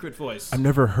our secret voice. I've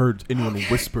never heard anyone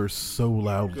whisper so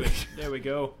loudly. Good. There we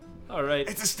go. All right.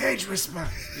 It's a stage whisper.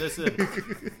 Listen.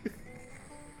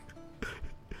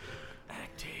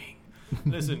 Act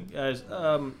Listen, guys.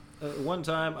 One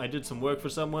time I did some work for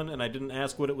someone and I didn't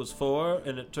ask what it was for,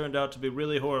 and it turned out to be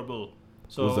really horrible.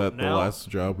 So Was that now, the last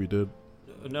job we did?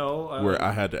 No. Where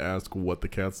I had to ask what the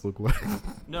cats look like?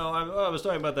 No, I was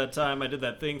talking about that time I did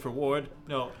that thing for Ward.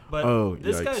 No, but Oh,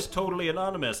 this yikes. guy's totally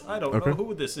anonymous. I don't Okay. know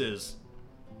who this is.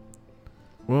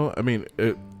 Well, I mean,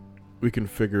 we can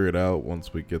figure it out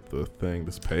once we get the thing.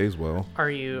 This pays well.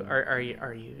 Are you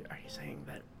saying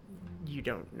that you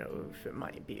don't know if it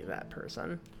might be that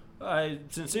person? I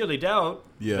sincerely doubt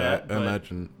Yeah, that, I but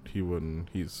imagine he wouldn't.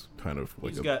 He's kind of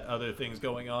like he's a... got other things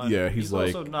going on. Yeah, he's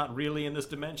like- also not really in this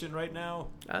dimension right now.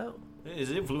 Oh,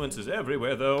 His influence is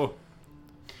everywhere, though.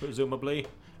 Presumably.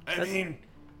 I mean,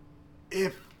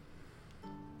 if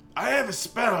I have a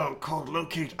spell called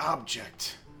Locate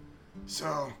Object,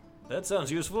 so That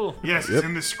sounds useful. yes, Yep. it's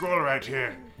in this scroll right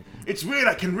here. It's weird.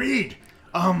 I can read.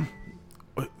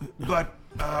 But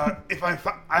if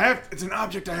it's an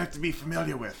object I have to be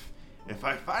familiar with. If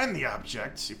I find the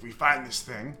object, if we find this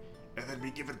thing, and then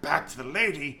we give it back to the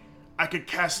lady, I could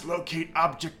cast Locate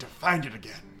Object to find it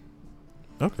again.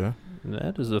 Okay.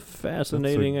 That is a That's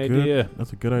fascinating a good- idea.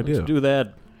 That's a good idea. Let's do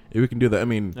that. Yeah, we can do that. I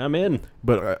mean, I'm in.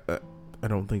 but I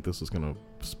don't think this is gonna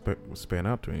span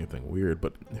out to anything weird.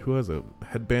 But who has a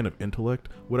headband of intellect?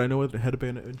 Would I know what a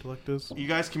headband of intellect is? You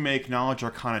guys can make knowledge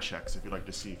arcana checks if you'd like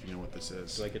to see if you know what this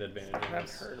is. Do I get advantage on I've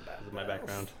this? heard about Is it my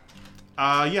background?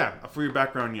 Yeah, for your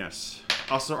background, yes.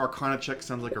 Also, arcana check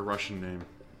sounds like a Russian name.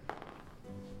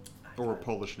 Or a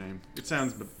Polish name. It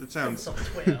sounds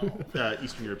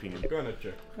Eastern European. Go ahead,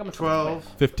 check. 12,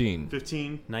 15.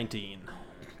 15, 19.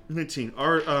 19.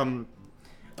 Oh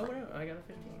wait, I got a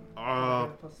 15. Uh,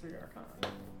 Plus 3 Arcana.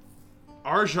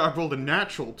 Arjog rolled a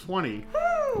natural 20.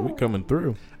 We coming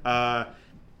through.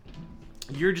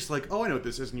 You're just like, oh, I know what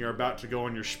this is, and you're about to go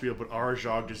on your spiel, but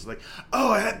Arjog just like,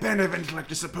 oh, a headband of intellect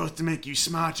is supposed to make you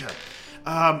smarter.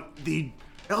 The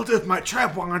elder of my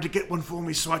tribe wanted to get one for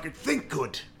me so I could think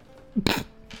good.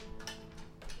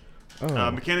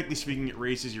 Oh. Mechanically speaking, it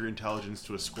raises your intelligence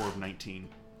to a score of 19.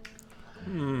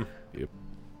 Yep.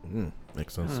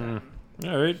 Makes sense.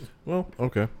 All right. Well,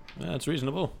 okay. That's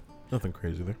reasonable. Nothing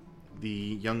crazy there. The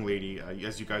young lady,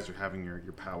 as you guys are having your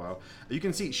powwow, you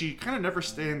can see she kind of never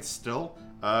stands still.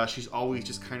 She's always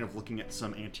just kind of looking at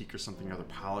some antique or something, either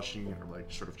polishing it or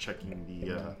like sort of checking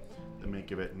the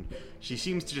make of it. And she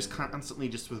seems to just constantly,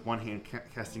 just with one hand,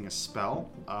 casting a spell.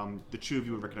 The two of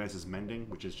you would recognize as mending,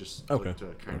 which is just Okay. like to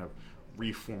kind of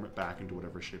reform it back into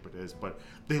whatever shape it is. But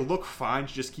they look fine.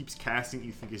 She just keeps casting.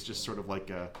 You think it's just sort of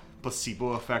like a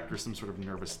placebo effect or some sort of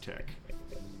nervous tick.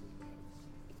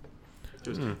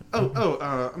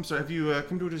 I'm sorry. Have you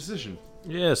come to a decision?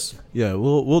 Yes. Yeah,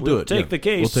 we'll do We'll it. take yeah. the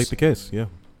case. We'll take the case. Yeah.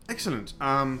 Excellent.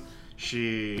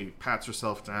 She pats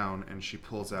herself down and she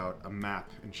pulls out a map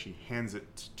and she hands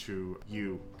it to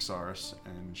you, Xaris,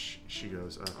 and she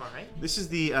goes, Alright. "This is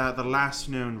the last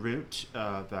known route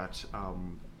that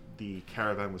the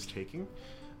caravan was taking.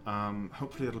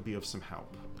 Hopefully, that'll be of some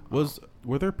help."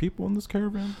 Were there people in this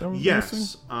caravan that were missing?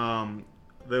 Yes.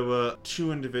 There were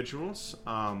two individuals.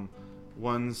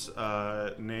 One's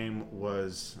name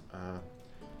was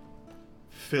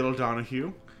Phil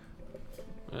Donahue.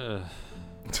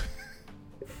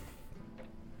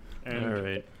 And All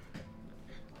right.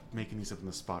 making these up on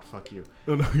the spot. Fuck you.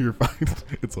 Oh no, you're fine.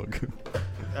 It's all good.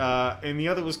 And the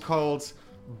other was called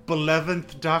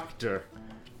Beleventh Doctor.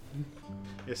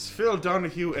 Yes, Phil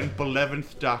Donahue and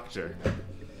Beleventh Doctor.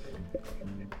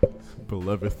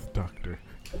 Beloved doctor.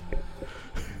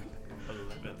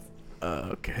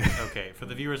 11th. Okay. Okay, for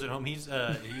the viewers at home, he's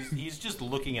just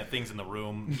looking at things in the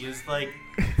room. He is like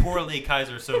poorly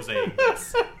Kaiser Soze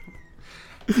this.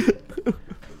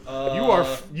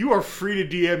 You are free to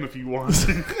DM if you want.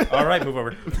 All right, move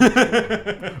over.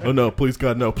 Oh no, please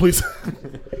God, no, please.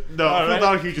 No, All Phil right.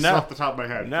 Donahue just Now- off the top of my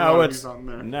head. Now Phil it's Donahue's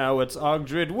not in there. now it's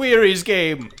Ogdred Weary's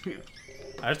game.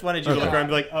 I just wanted you to look around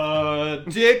and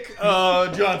be like, Dick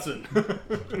Johnson.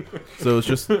 So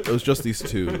it was just these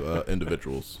two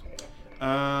individuals.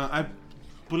 I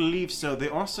believe so. They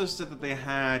also said that they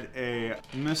had a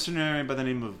mercenary by the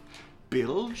name of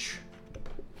Bilge.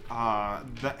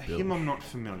 Him I'm not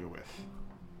familiar with.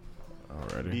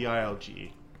 Alrighty.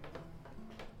 B-I-L-G.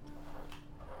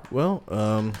 Well,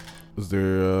 is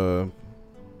there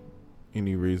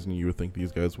any reason you would think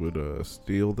these guys would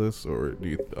steal this, or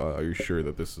are you sure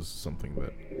that this is something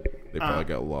that they probably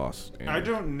got lost? And I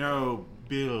don't know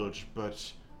Bilge,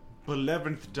 but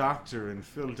Beleventh Doctor and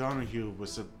Phil Donahue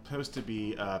was supposed to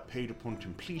be paid upon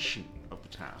completion of the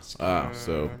task.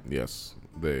 So yes,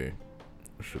 they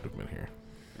should have been here.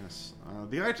 Yes,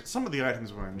 some of the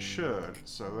items were insured,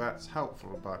 so that's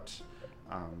helpful. But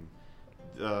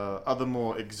other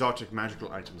more exotic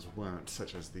magical items weren't,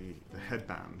 such as the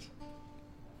headband.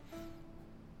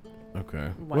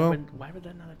 Okay. Why Well, would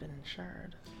that not have been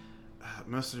insured?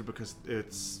 Mostly because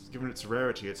it's, given its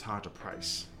rarity, it's hard to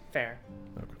price. Fair.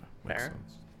 okay. Makes Fair.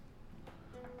 sense.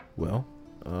 Well,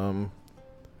 do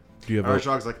you have a...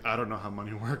 Arjog's like, I don't know how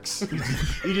money works.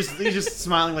 he's just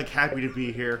smiling, like happy to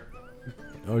be here.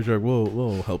 Ojak,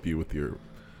 we'll help you with your...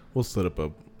 We'll set up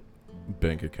a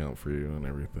bank account for you and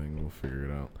everything. We'll figure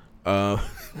it out.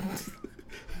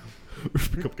 We'll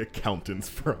become accountants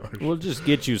for Ojak. We'll just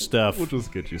get you stuff. We'll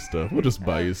just get you stuff. We'll just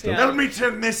buy you stuff. Let me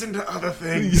turn this into other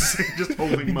things. Just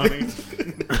holding money.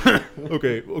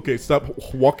 Okay, stop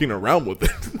walking around with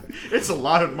it. It's a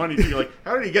lot of money. You're like,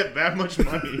 how did he get that much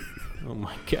money? Oh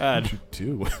my god.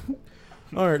 Too.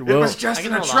 All right, It well... was just I in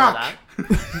can a hold on to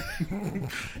truck. that.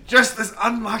 Just this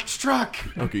unlocked truck.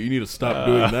 Okay, you need to stop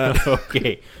doing that.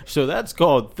 Okay, so that's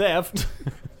called theft.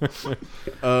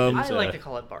 I like to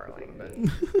call it borrowing,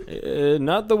 but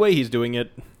Not the way he's doing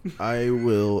it. I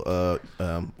will,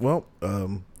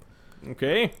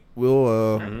 Okay.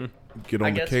 we'll, get I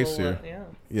on the guess case we'll, here. yeah.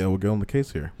 Yeah, we'll get on the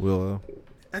case here. We'll,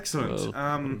 Excellent.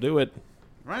 Well, do it.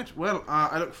 Right. Well,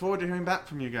 I look forward to hearing back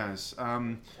from you guys.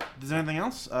 If there's anything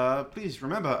else, please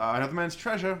remember, another man's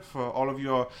treasure for all of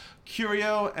your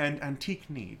curio and antique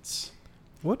needs.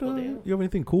 what, do. you have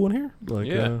anything cool in here? Like,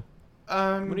 Yeah.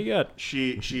 What do you got?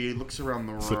 She looks around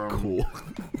the room. so cool.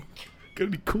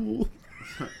 Gotta be cool.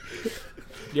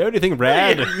 Do you have anything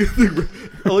rad?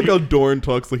 I like how Dorn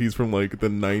talks like he's from, like, the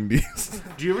 90s.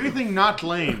 Do you have anything not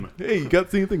lame? Hey, you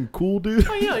got anything cool, dude?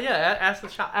 Oh yeah. Ask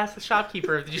the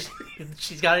shopkeeper if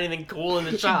she's got anything cool in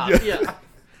the shop. Yeah.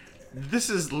 This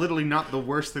is literally not the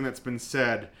worst thing that's been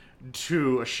said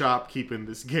to a shopkeep in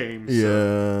this game.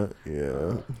 So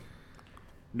Yeah.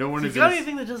 no one If is. you got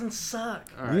anything that doesn't suck.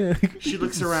 All right. Yeah. She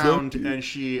looks So around cute. and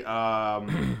she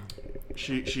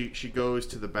goes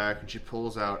to the back and she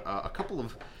pulls out a couple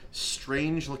of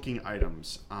strange-looking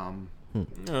items. Oh,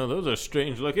 those are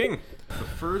strange looking. The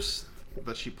first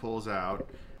that she pulls out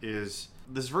is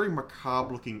this very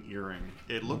macabre-looking earring.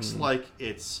 It looks like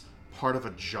it's part of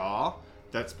a jaw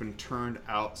that's been turned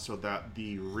out so that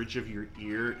the ridge of your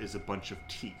ear is a bunch of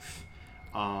teeth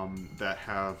that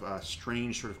have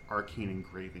strange sort of arcane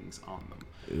engravings on them.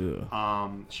 Yeah.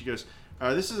 She goes,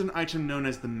 this is an item known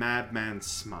as the Madman's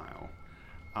Smile.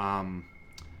 I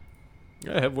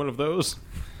have one of those.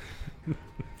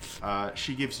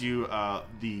 She gives you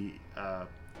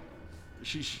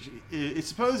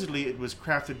supposedly it was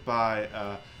crafted by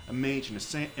a mage in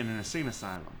an insane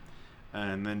asylum,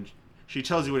 and then she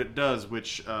tells you what it does,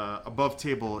 which above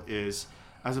table is,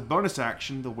 as a bonus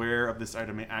action, the wearer of this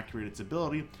item may activate its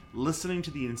ability, listening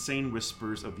to the insane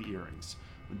whispers of the earrings.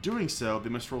 When doing so, they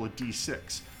must roll a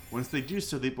d6. Once they do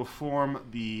so, they must perform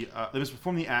the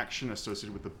action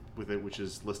associated with it, which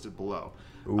is listed below.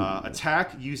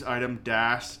 Attack, use item,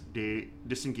 dash,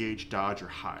 disengage, dodge, or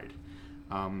hide.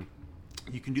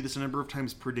 You can do this a number of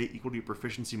times per day, equal to your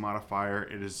proficiency modifier.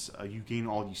 It is you gain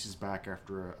all uses back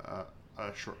after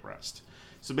a short rest.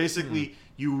 So basically,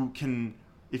 you can,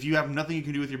 if you have nothing you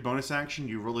can do with your bonus action,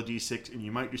 you roll a d6, and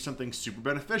you might do something super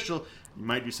beneficial. You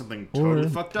might do something totally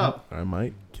fucked up. I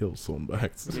might kill someone by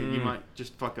accident. You might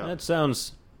just fuck up. That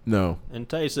sounds No.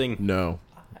 enticing. No.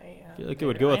 I feel like it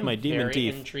would go with I'm my demon very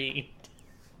teeth. Intrigued.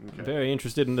 Okay. Very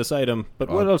interested in this item. But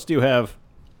what else do you have?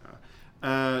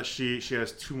 She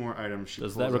has two more items. She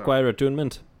Does pulls that out. require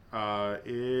attunement?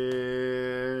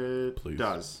 It Please.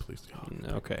 does. Please do.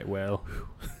 Okay, well,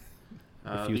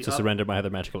 refuse the to oth- surrender my other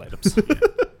magical items.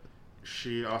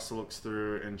 She also looks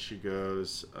through and she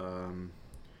goes,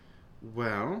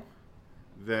 well,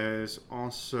 there's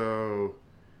also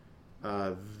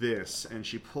this, and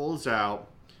she pulls out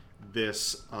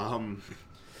this.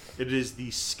 It is the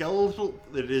skeletal.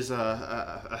 It is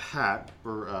a hat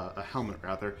or a helmet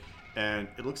rather, and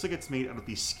it looks like it's made out of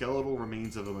the skeletal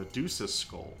remains of a Medusa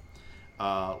skull.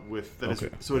 It's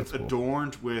that's cool.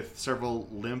 adorned with several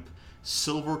limp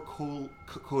silver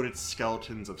coated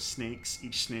skeletons of snakes.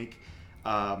 Each snake,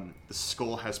 the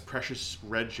skull has precious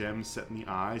red gems set in the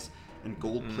eyes and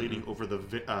gold plating over the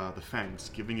fangs,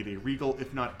 giving it a regal,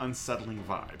 if not unsettling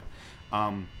vibe.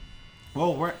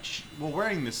 While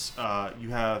wearing this, you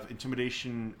have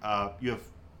intimidation. You have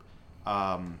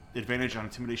advantage on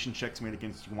intimidation checks made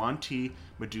against Yuan Ti,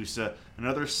 Medusa, and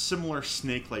other similar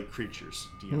snake-like creatures.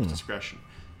 DM's discretion.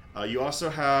 You also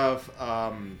have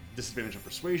disadvantage on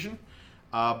persuasion,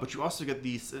 but you also get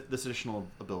this additional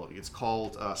ability. It's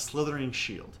called Slithering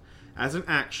Shield. As an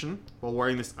action, while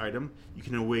wearing this item, you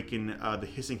can awaken the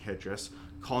hissing headdress,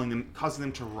 causing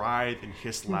them to writhe and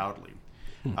hiss loudly.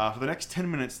 For the next 10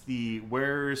 minutes, the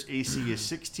wearer's AC is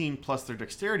 16 plus their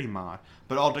dexterity mod,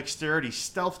 but all dexterity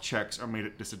stealth checks are made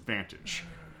at disadvantage.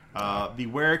 The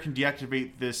wearer can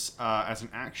deactivate this as an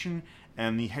action,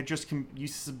 and the headdress can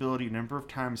use this ability a number of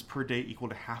times per day equal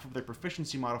to half of their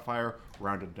proficiency modifier,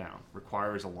 rounded down.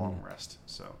 Requires a long rest.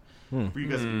 So, for you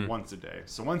guys, it'd be once a day.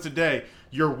 So once a day,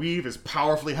 your weave is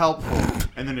powerfully helpful,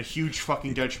 and then a huge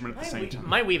fucking detriment at the same time.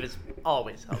 My weave is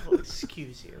always helpful.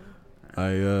 Excuse you.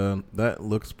 That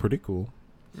looks pretty cool.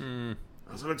 So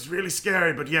it looks really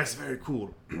scary, but yes, very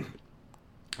cool.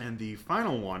 And the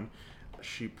final one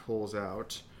she pulls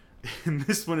out, and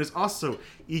this one is also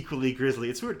equally grisly.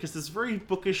 It's weird because this very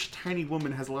bookish, tiny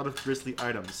woman has a lot of grisly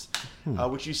items.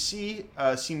 What you see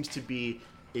seems to be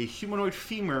a humanoid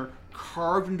femur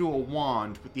carved into a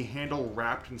wand with the handle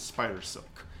wrapped in spider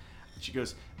silk. She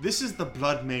goes, "This is the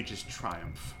Blood Mage's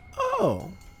triumph."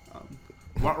 Oh.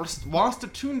 Whilst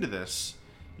attuned to this,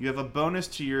 you have a bonus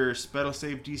to your spell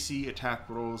save DC, attack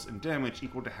rolls, and damage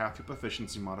equal to half your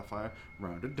proficiency modifier,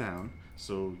 rounded down.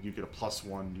 So you get a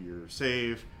 +1 to your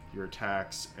save, your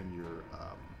attacks, and your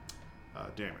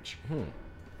damage.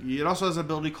 It also has an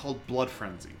ability called Blood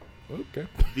Frenzy. Okay.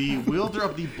 The wielder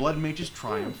of the Blood Mage's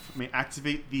Triumph may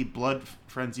activate the Blood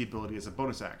Frenzy ability as a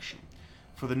bonus action.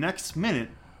 For the next minute,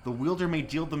 the wielder may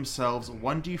deal themselves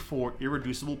 1d4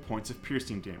 irreducible points of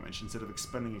piercing damage instead of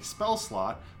expending a spell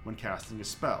slot when casting a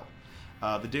spell.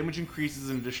 The damage increases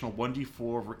an additional 1d4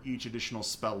 over each additional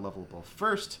spell level above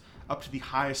first, up to the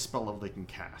highest spell level they can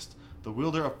cast. The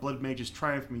wielder of Blood Mage's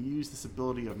Triumph may use this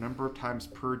ability a number of times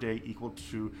per day equal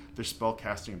to their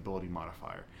spellcasting ability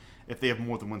modifier. If they have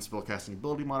more than one spellcasting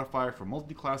ability modifier for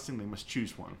multiclassing, they must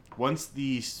choose one. Once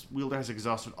the wielder has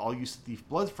exhausted all use of the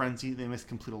Blood Frenzy, they must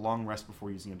complete a long rest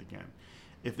before using it again.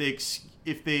 If the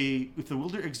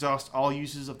wielder exhausts all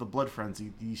uses of the Blood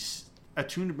Frenzy, the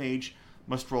attuned mage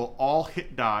must roll all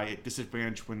hit die at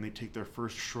disadvantage when they take their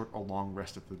first short or long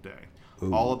rest of the day.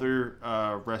 Ooh. All other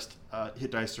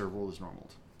hit dice are rolled as normal.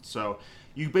 So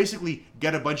you basically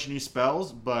get a bunch of new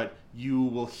spells, but you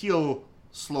will heal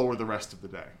slower the rest of the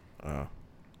day.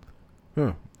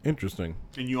 Interesting.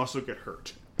 And you also get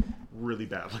hurt really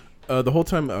badly. The whole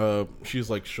time she's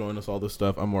like showing us all this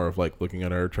stuff, I'm more of like looking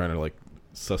at her, trying to like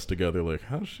suss together like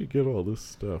how does she get all this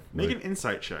stuff. Make like, an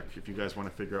insight check if you guys want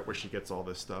to figure out where she gets all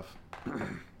this stuff.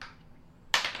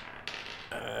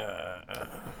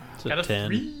 It's a 10.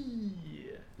 3.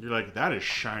 You're like, that is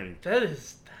shiny. That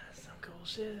is some cool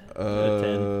shit.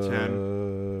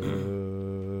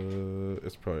 10.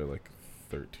 It's probably like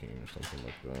 13 or something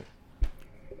like that.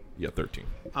 Yeah, 13.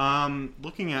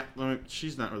 Looking at,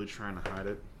 she's not really trying to hide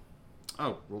it.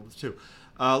 Oh, rolled a 2.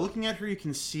 Looking at her, you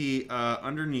can see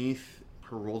underneath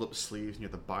her rolled up sleeves near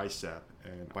the bicep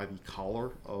and by the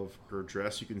collar of her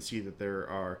dress, you can see that there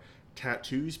are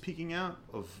tattoos peeking out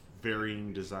of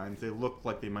varying designs. They look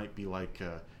like they might be like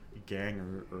a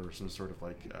gang or some sort of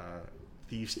like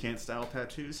thieves' cant style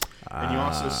tattoos. And you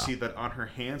also see that on her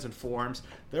hands and forearms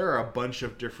there are a bunch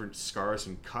of different scars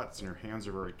and cuts, and her hands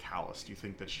are very calloused. Do you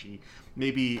think that she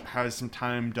maybe has some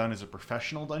time done as a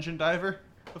professional dungeon diver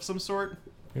of some sort?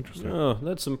 Interesting. Oh,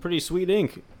 that's some pretty sweet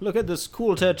ink. Look at this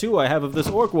cool tattoo I have of this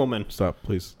orc woman. Stop,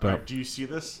 please. Stop. All right, do you see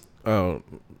this? Oh,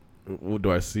 well, do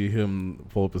I see him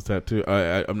pull up his tattoo?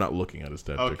 I'm not looking at his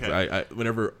tattoo. Okay.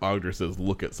 Whenever Ogder says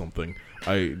look at something,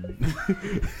 All right.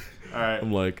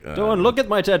 I'm like, Don't look at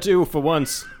my tattoo for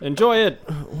once. Enjoy it.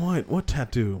 What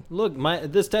tattoo? Look,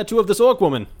 this tattoo of this orc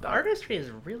woman. The artistry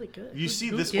is really good. You see,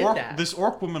 Who this did orc that? this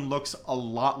orc woman looks a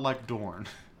lot like Dorn.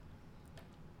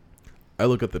 I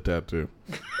look at the tattoo.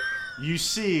 You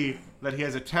see that he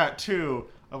has a tattoo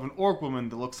of an orc woman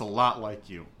that looks a lot like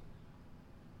you.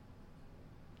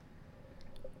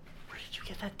 Where did you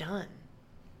get that done?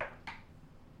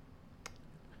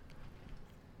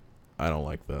 I don't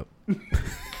like that.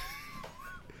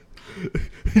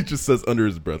 He just says under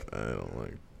his breath, I don't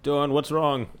like. Dawn, what's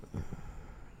wrong?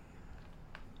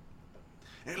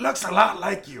 It looks a lot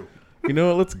like you. You know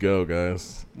what? Let's go,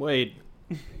 guys. Wait.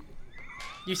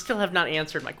 You still have not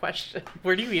answered my question.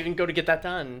 Where do you even go to get that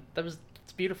done? It's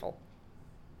beautiful.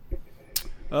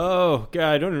 Oh,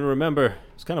 God, I don't even remember.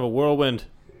 It's kind of a whirlwind.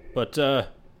 But,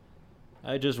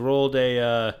 I just rolled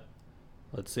a,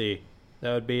 let's see.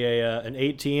 That would be an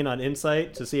 18 on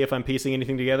Insight to see if I'm piecing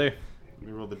anything together. Let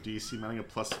me roll the DC. I'm adding a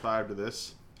 +5 to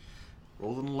this.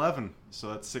 Rolled an 11, so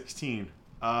that's 16.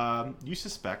 You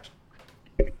suspect.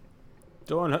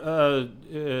 Dawn,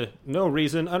 no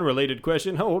reason, unrelated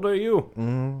question. How old are you?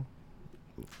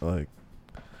 Like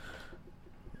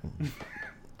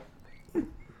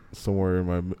somewhere in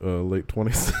my late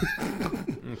 20s.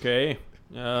 Okay.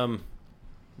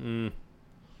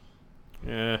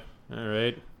 Yeah. All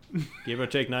right. Give or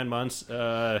take 9 months.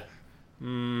 Uh-oh.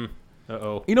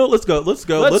 You know, let's go. Let's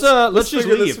just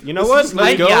figure leave. this- You know what?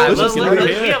 Let's go. Yeah, Let's let's- just get let's- out of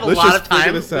we here. have a Let's lot just of time.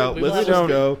 figure this out. We Let's don't- just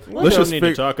go. we Let's don't just need to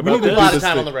fig- talk we about need to this. do A lot of this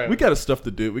time thing. on the road. We got stuff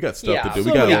to do. We got stuff Yeah. to do.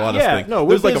 We So, got a yeah, lot of yeah, things. no, we're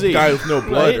There's like busy. a guy with no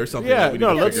blood Right? or something. Yeah, that we need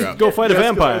no, to let's figure out. go fight a Yeah,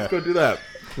 vampire. Let's go do that.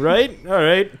 Right? All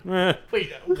right.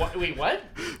 Wait, what?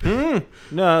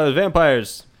 No,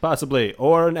 vampires, possibly.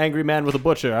 Or an angry man with a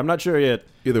butcher. I'm not sure yet.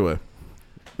 Either way,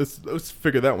 let's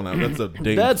figure that one out. That's a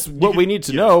ding. That's what we need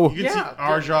to know. You can Yeah. see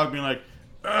Arjog being like,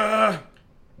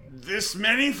 this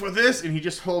many for this? And he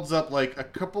just holds up like a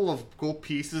couple of gold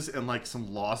pieces and like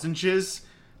some lozenges.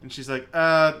 And she's like,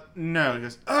 no. He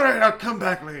goes, all right, I'll come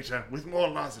back later with more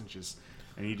lozenges.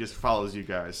 And he just follows you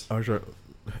guys. Arjun,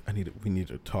 we need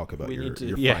to talk about We your need to-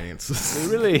 your yeah. finances.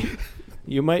 Really,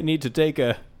 you might need to take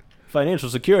a financial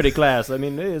security class. I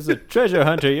mean, as a treasure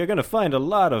hunter, you're going to find a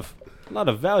lot of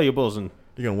valuables and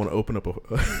You're gonna want to open up a.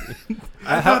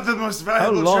 I thought the most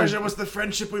valuable long- treasure was the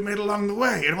friendship we made along the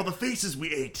way and all the faces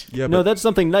we ate. Yeah, no, but that's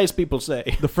something nice people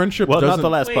say. the friendship Well, not doesn't the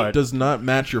last part. does not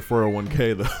match your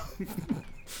 401k though.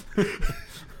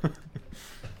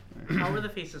 How were the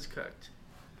faces cooked?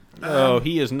 Oh,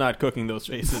 he is not cooking those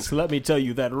faces. Let me tell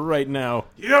you that right now.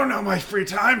 You don't know my free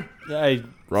time. I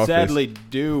Raw sadly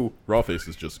do. Raw face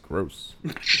is just gross.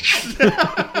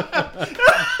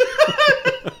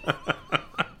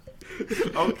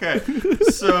 Okay,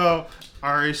 so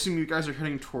I assume you guys are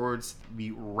heading towards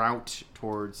the route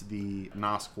towards the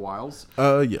Nosk Wilds.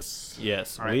 Yes.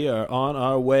 Yes, All right. we are on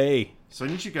our way. So I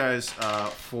need you guys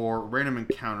for random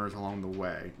encounters along the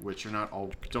way, which are not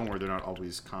all. Don't worry, they're not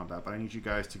always combat. But I need you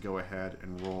guys to go ahead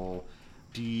and roll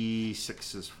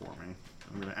d6s for me.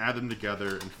 I'm going to add them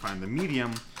together and find the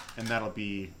medium, and that'll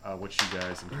be what you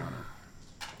guys encounter.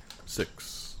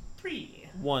 6. 3.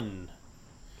 1.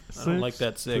 I don't like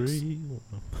that 6. 3, 1.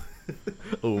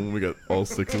 Oh, we got all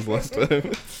 6s last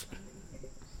time.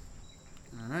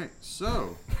 All right,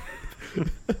 so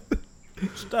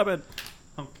Stop it.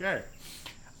 okay,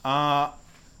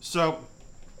 so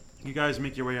you guys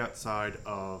make your way outside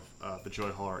of the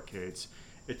Joy Hall arcades.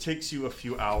 It takes you a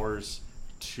few hours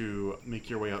to make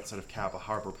your way outside of Kappa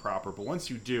Harbor proper, but once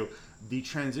you do, the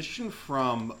transition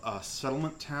from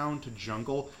settlement town to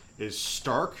jungle is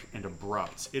stark and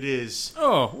abrupt. It is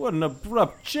Oh, what an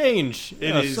abrupt change. It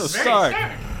Yeah, is so very stark.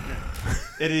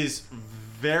 it is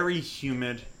very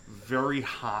humid, very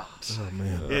hot. Oh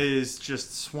man. It is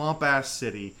just swamp ass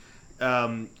city.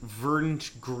 Verdant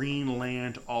green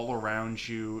land all around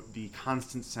you, the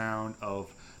constant sound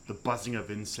of the buzzing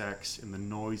of insects and the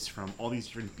noise from all these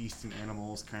different beasts and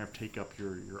animals kind of take up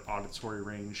your auditory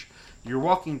range. You're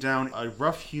walking down a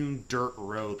rough-hewn dirt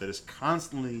road that is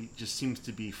constantly just seems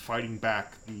to be fighting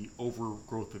back the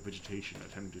overgrowth of vegetation,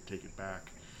 attempting to take it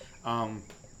back.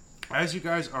 As you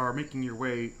guys are making your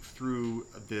way through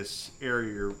this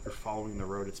area, you're following the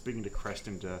road. It's beginning to crest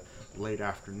into late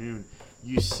afternoon.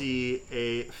 You see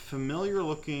a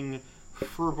familiar-looking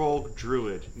Furbolg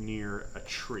druid near a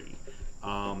tree.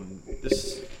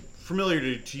 This is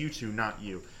familiar to you two, not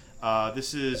you.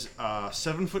 This is a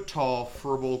 7-foot-tall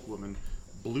Furbolg woman,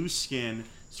 blue skin,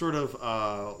 sort of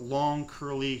long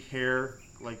curly hair,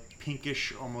 like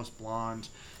pinkish, almost blonde.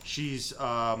 She's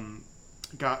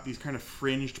got these kind of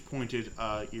fringed, pointed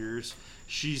ears.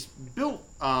 She's built,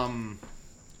 I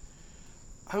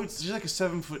would say, like a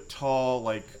 7-foot-tall,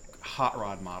 like hot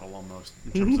rod model almost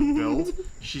in terms of build.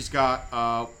 She's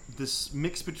got this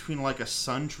mix between like a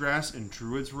sundress and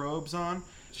druid's robes on.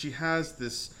 She has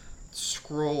this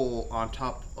scroll on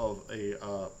top of a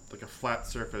like a flat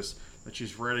surface that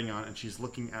she's writing on, and she's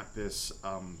looking at this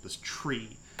this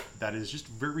tree that is just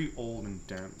very old and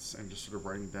dense, and just sort of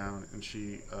writing down. And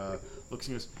she looks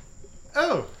and goes,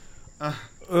 "Oh,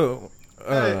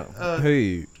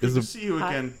 Hey, good is to it? see you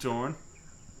again, Dorn.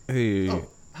 Hey, Oh,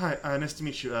 hi, nice to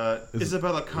meet you.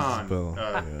 Isabella Khan, Isabel,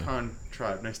 yeah. Khan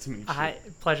Tribe. Nice to meet you. Hi,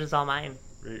 pleasure's all mine.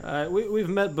 Great. We've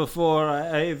met before.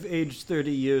 I've aged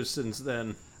 30 years since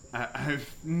then. I've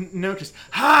noticed.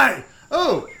 Hi!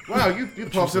 Oh, wow, you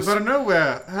popped up out of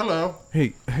nowhere. Hello.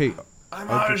 hey, I'm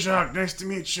Arjak. Nice to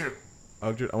meet you. I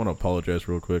want to apologize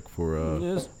real quick for.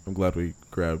 Yes. I'm glad we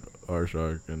grabbed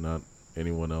Arjak and not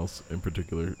anyone else in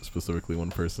particular, specifically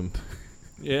one person.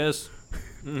 Yes.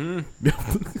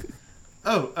 Mm-hmm.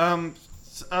 Oh,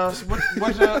 so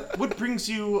what brings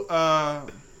you out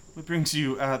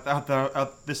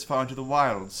this far into the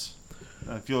wilds?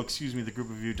 If you'll excuse me, the group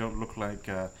of you don't look like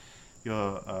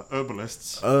you're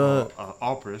herbalists or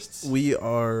arborists. We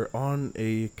are on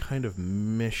a kind of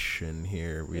mission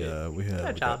here. We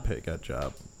got job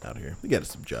out here. We got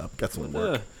some job. Got some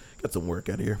work. Got some work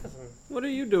out here. What are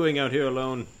you doing out here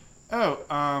alone? Oh,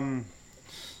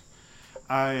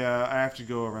 I have to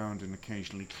go around and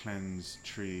occasionally cleanse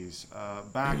trees.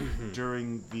 Back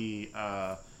during the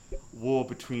war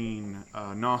between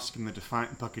Nosk and the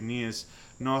Defiant Buccaneers,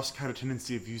 Nosk had a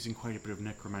tendency of using quite a bit of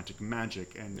necromantic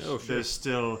magic, and there's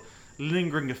still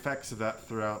lingering effects of that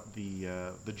throughout the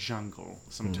jungle.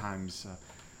 Sometimes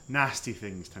nasty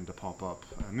things tend to pop up,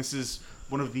 and this is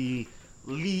one of the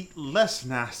less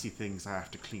nasty things I have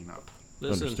to clean up.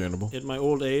 Listen, Understandable. in my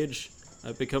old age,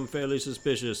 I've become fairly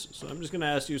suspicious, so I'm just going to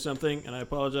ask you something, and I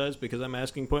apologize because I'm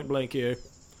asking point blank here.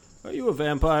 Are you a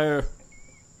vampire?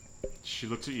 She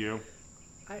looks at you,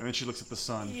 and then she looks at the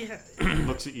sun, Yeah.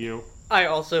 looks at you, I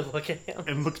also look at him.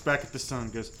 and looks back at the sun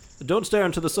and goes, Don't stare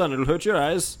into the sun, it'll hurt your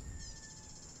eyes.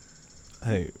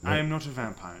 Hey, I am not a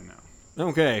vampire now.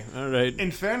 Okay, alright.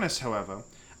 In fairness, however,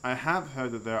 I have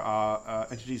heard that there are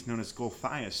entities known as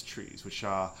Golthias trees, which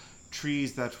are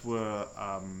trees that were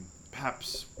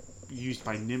perhaps used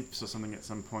by nymphs or something at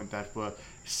some point that were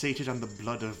sated on the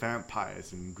blood of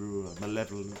vampires and grew a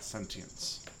malevolent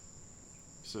sentience.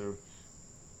 So,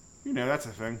 that's a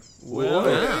thing. Well,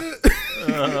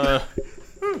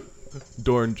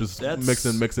 Dorn just That's-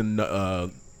 mixing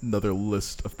another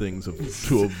list of things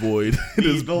to avoid in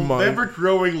his The mind.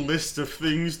 ever-growing list of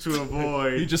things to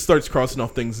avoid. He just starts crossing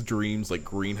off things, dreams, like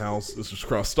greenhouse is just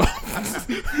crossed off.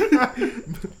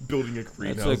 Building a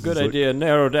greenhouse. that's a good is like- idea.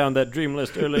 Narrow down that dream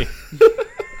list early.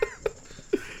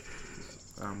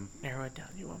 Narrow it down.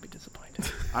 You won't be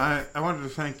disappointed. I wanted to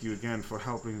thank you again for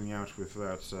helping me out with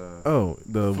that Oh,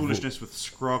 the foolishness with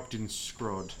Scrogged and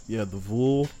Scrod. yeah, the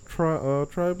Vul tribe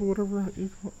or whatever. You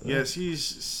call it. Yes,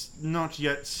 he's not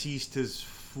yet ceased his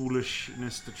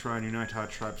foolishness to try and unite our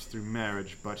tribes through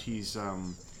marriage, but he's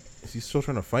Is he still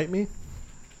trying to fight me?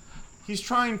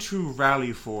 trying to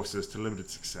rally forces to limited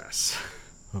success.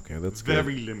 Okay, that's good.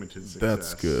 Very limited success.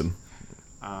 That's good.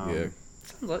 Um,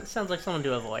 Sounds like someone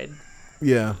to avoid.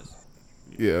 Yeah.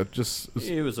 Yeah, just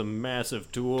He was a massive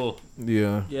tool.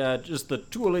 yeah. Yeah, just the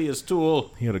tooliest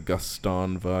tool. He had a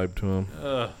Gaston vibe to him.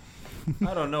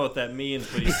 I don't know what that means,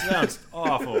 but he sounds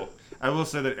awful. I will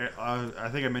say that I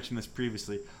think I mentioned this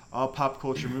previously. All pop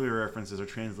culture movie references are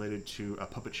translated to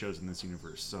puppet shows in this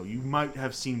universe, so you might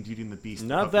have seen Beauty and the Beast. the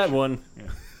Not puppet that show. one. Yeah.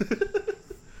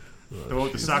 The one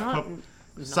with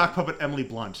the sock puppet Emily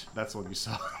Blunt. That's what you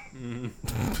saw.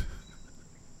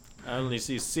 I only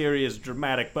see serious,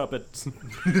 dramatic puppets.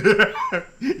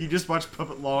 You just watch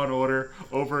Puppet Law and Order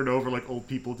over and over like old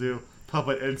people do.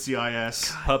 Puppet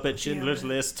NCIS. Puppet Schindler's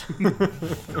List.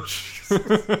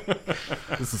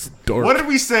 This is dark. What did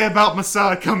we say about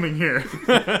Masada coming here?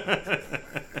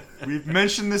 We've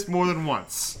mentioned this more than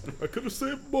once. I could have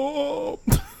saved Bob.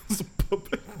 It's a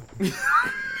puppet.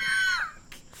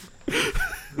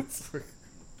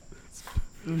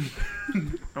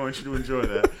 I want you to enjoy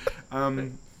that.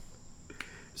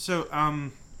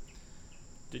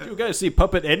 Did you guys see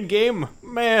Puppet Endgame?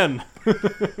 Man.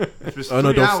 It was Oh, no,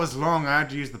 3 don't hours long. I had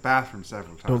to use the bathroom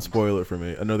several times. Don't spoil it for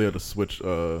me. I know they had to switch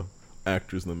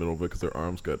actors in the middle of it because their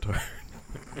arms got tired.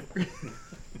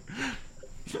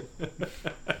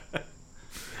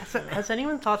 Has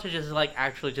anyone thought to just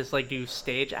actually do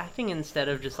stage acting instead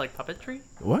of just puppetry?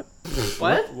 What?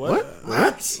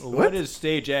 What? What is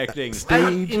stage acting?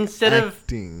 Stage Instead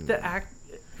acting. of the act.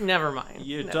 Never mind.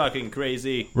 You're No. talking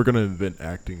crazy. We're gonna invent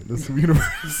acting in this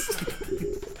universe.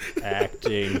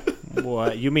 Acting.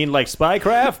 What? You mean like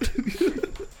Spycraft?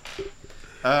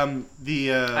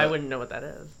 I wouldn't know what that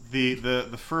is.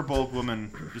 The furbolg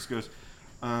woman just goes,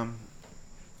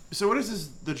 so what is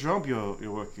the job you're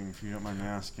working, if you don't mind me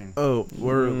asking? Oh,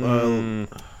 we're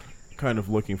kind of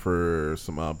looking for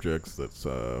some objects that's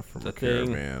from a The thing.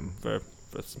 caravan For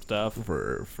some stuff.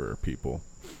 for people.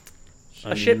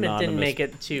 A shipment didn't Anonymous. make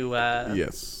it to.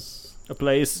 Yes. A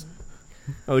place.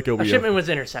 I like how A we shipment was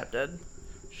intercepted.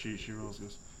 She rolls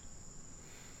goes,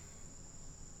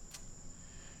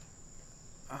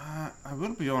 I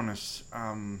will be honest,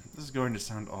 this is going to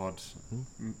sound odd.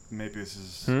 Maybe this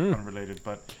is unrelated,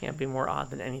 but, Can't be more odd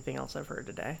than anything else I've heard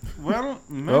today. well,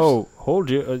 Oh, hold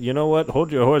your. You know what?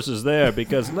 Hold your horses there,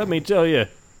 because let me tell you,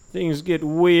 things get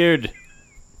weird.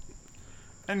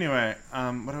 Anyway,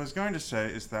 what I was going to say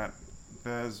is that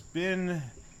there's been,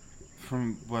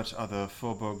 from what other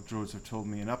Furbolg druids have told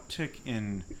me, an uptick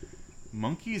in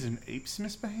monkeys and apes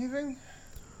misbehaving.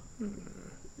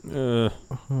 Okay.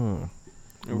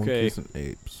 Monkeys and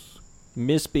apes.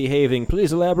 Misbehaving.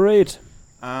 Please elaborate.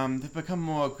 They've become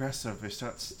more aggressive. They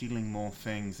start stealing more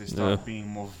things. They start being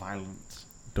more violent.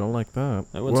 Don't like that.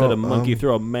 I once had a monkey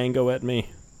throw a mango at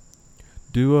me.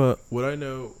 Do what I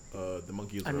know, the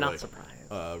monkeys I'm are not like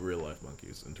surprised. real life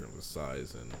monkeys in terms of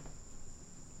size and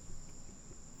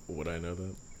Would I know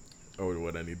that? Or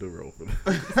would I need to roll for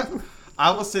that?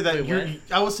 I will say that Wait,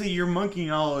 I will say your monkey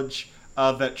knowledge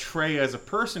that Trey as a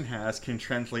person has can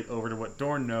translate over to what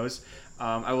Dorn knows.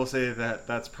 I will say that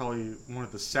that's probably one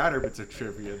of the sadder bits of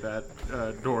trivia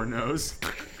that Dorn knows.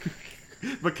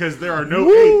 Because there are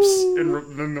no apes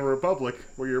in the Republic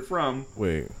where you're from.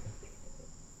 Wait.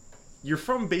 You're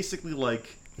from basically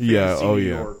like Yeah, fantasy oh New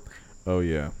yeah. York. Oh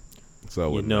yeah. So I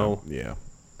You would know. Yeah.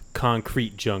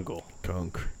 Concrete jungle.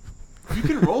 Conk. You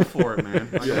can roll for it, man.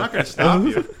 Like, I'm not gonna stop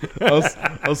you.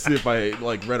 I'll see if I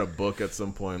like read a book at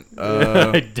some point.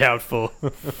 Doubtful.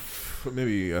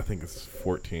 Maybe I think it's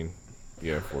 14.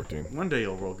 Yeah, 14. One day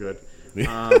you'll roll good.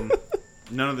 None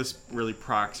of this really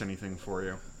procs anything for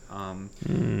you.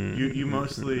 You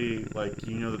mostly like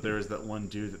you know that there was that one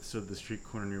dude that stood at the street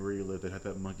corner near where you live that had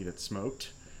that monkey that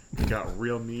smoked. He got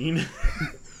real mean.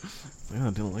 Yeah,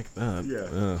 I didn't like that.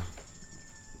 Yeah.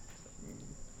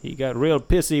 He got real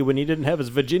pissy when he didn't have his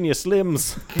Virginia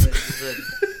Slims.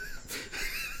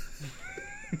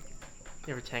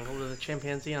 You ever tangled with a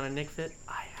chimpanzee on a Nick Fit?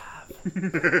 I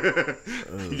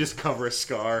have. You just cover a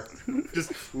scar.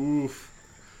 Just oof.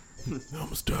 I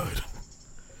almost died.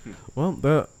 Well,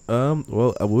 that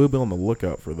well, I will be on the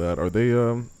lookout for that. Are they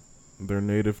they're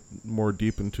native more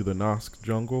deep into the Nosk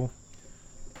jungle?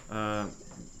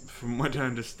 From what I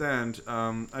understand,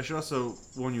 I should also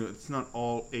warn you, it's not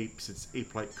all apes, it's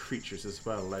ape-like creatures as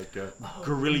well, like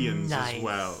gorillions nice. as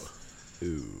well.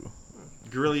 Ooh.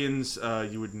 Gorillions,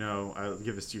 you would know, I'll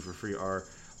give this to you for free, are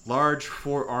large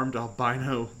four-armed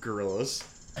albino gorillas.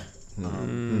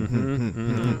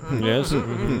 Yes.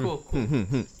 Cool.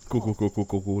 Cool.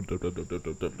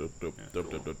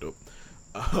 Dope.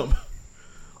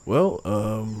 Well,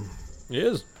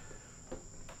 Yes.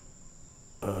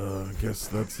 I guess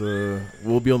that's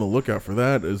we'll be on the lookout for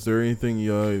that. Is there anything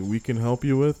we can help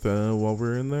you with while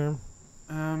we're in there?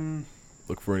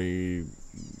 Look for any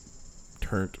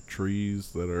turnt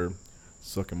trees that are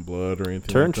sucking blood or anything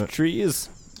Turnt like that. trees.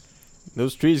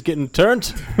 Those trees getting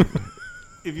turnt.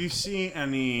 If you see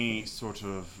any sort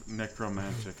of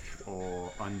necromantic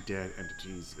or undead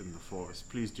entities in the forest,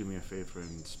 please do me a favor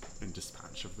and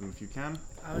dispatch of them if you can.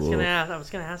 I was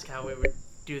gonna ask how we would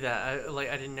do that.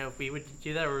 I didn't know if we would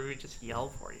do that or we would just yell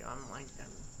for you. I'm like,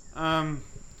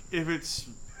 If it's...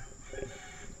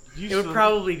 it would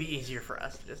probably be easier for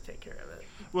us to just take care of it.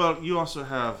 Well, you also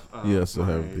have... You also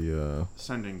my have the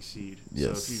sending seed.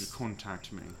 yes. So if you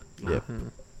contact me. Yep.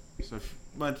 So,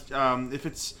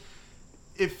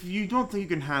 if you don't think you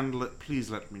can handle it, please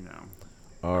let me know.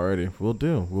 Alrighty, we'll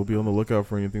do. We'll be on the lookout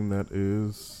for anything that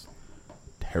is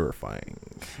terrifying.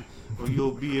 Well,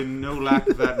 you'll be in no lack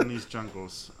of that in these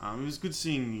jungles. It was good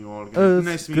seeing you all.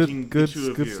 Nice meeting the two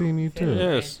of good you. seeing you too.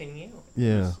 Yes.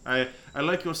 Yeah. I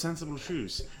like your sensible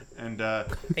shoes. And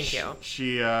Thank you.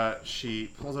 She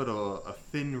pulls out a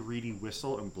thin, reedy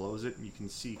whistle and blows it, and you can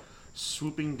see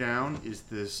swooping down is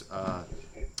this.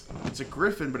 It's a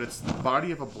griffin, but it's the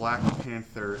body of a black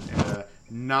panther, and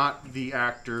not the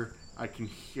actor. I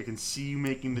can see you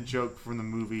making the joke from the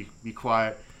movie. Be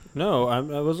quiet. No, I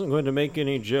wasn't going to make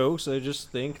any jokes. I just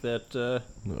think that No,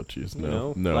 jeez, you no,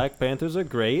 know, no. Black Panthers are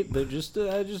great. They're just,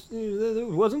 it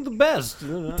wasn't the best.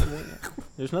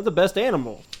 There's not the best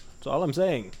animal. That's all I'm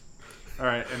saying. All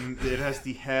right, and it has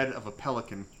the head of a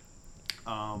pelican.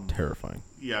 Terrifying.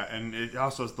 Yeah, and it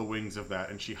also has the wings of that,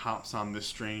 and she hops on this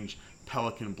strange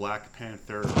pelican Black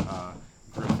Panther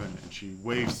griffin, and she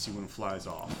waves to you and flies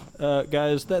off.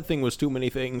 Guys, that thing was too many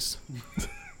things.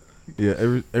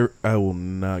 Yeah, I will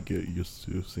not get used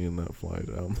to seeing that fly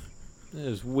down. It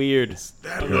is weird.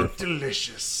 That looked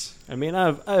delicious. I mean,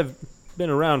 I've been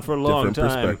around for a long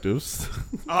Different time. perspectives.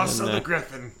 Also And, the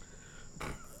griffin.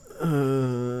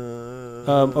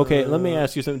 Okay, let me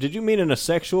ask you something. Did you mean in a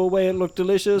sexual way it looked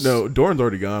delicious? No, Doran's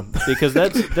already gone. Because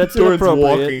that's Doran's inappropriate.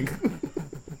 walking.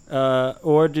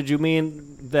 Or did you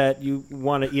mean that you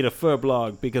want to eat a fur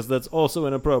blog? Because that's also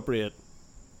inappropriate.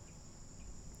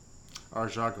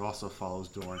 Arjag also follows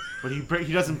Dorn, but he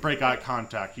doesn't break eye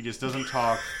contact. He just doesn't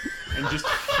talk and just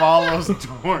follows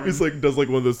Dorn. He's like does like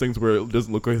one of those things where it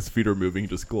doesn't look like his feet are moving, he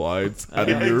just glides out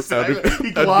of your Exactly. out of, He out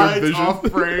of your glides vision. off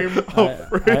frame.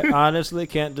 I honestly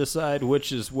can't decide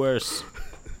which is worse.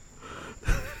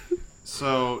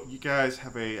 So you guys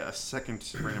have a second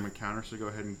random encounter. So go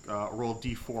ahead and roll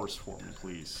d4s for me,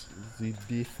 please. The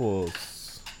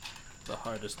defaults. The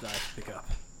hardest die to pick up.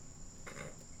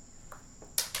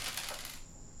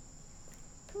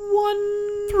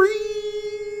 1,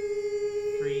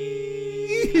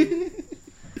 3.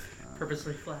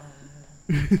 Purposely flat.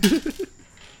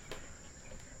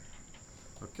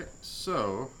 Okay,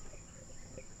 so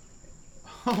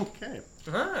Okay.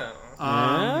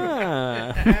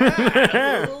 Oh.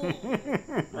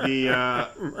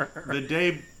 The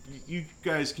day you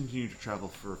guys continue to travel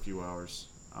for a few hours,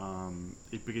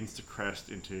 it begins to crest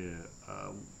into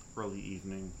early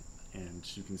evening, and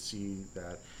you can see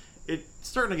that it's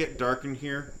starting to get dark in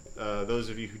here. Those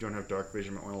of you who don't have dark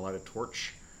vision might want to light a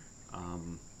torch,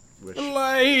 which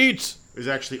Light! is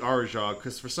actually Arajog,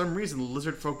 because for some reason the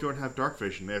lizard folk don't have dark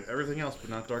vision. They have everything else but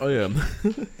not dark Oh yeah.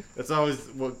 vision. That's always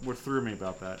what threw me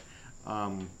about that.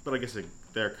 But I guess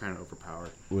they're kind of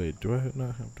overpowered. Wait, do I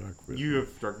not have dark vision? You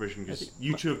have dark vision because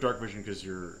you two have dark vision because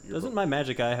you're Doesn't my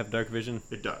magic eye have dark vision?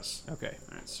 It does. Okay.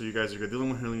 Alright, so you guys are good. The only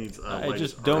one who really needs I light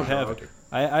just is don't Arajog.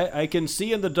 have. I can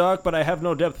see in the dark, but I have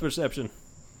no depth perception.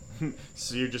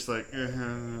 So you're just like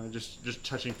just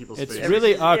touching people's It's faces.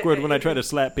 really awkward when I try to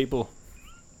slap people.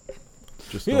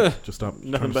 Just Yeah. stop.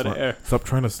 Nothing trying to but slap- air. Stop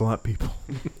trying to slap people.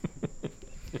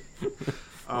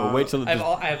 Oh, wait till it just,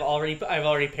 I've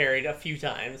already parried a few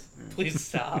times. Please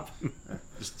stop.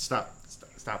 Just stop.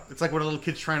 It's like when a little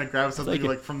kid's trying to grab something like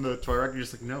like from the toy rack. You're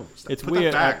just like, no. Stop. it's Put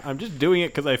weird. That back. I'm just doing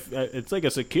it because it's like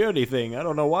a security thing. I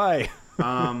don't know why.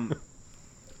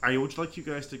 I would like you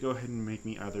guys to go ahead and make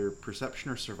me either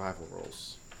perception or survival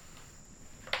rolls.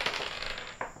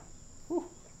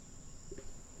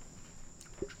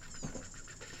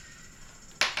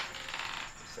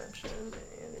 Perception, and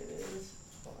it is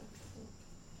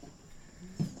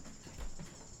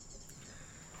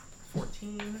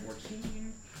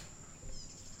 14.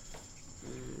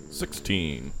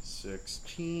 16.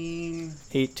 16.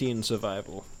 18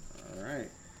 survival. All right.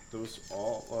 Those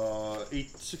all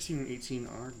 16 and 18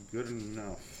 are good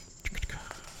enough.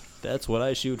 That's what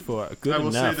I shoot for. Good I will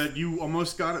enough. say that you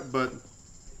almost got it, but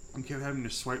you kept having to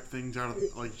swipe things out of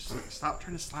just like stop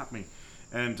trying to slap me.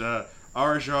 And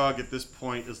Arajog at this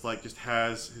point is like just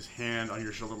has his hand on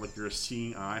your shoulder like you're a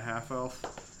seeing eye half elf.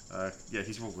 Yeah,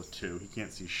 he's rolled with 2. He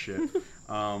can't see shit.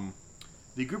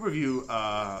 The group of you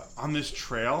on this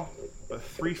trail,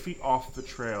 3 feet off the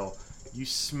trail, you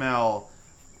smell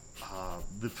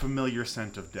the familiar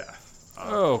scent of death.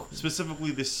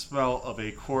 Specifically, the smell of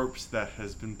a corpse that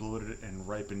has been bloated and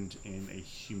ripened in a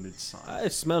humid sun. I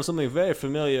smell something very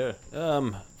familiar.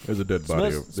 There's a dead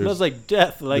body. Smells like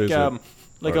death, like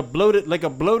there's a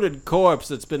bloated corpse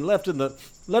that's been left in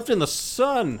the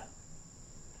sun.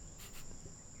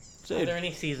 Are there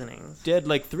any seasonings? Dead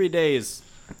like 3 days.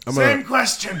 Same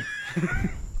question!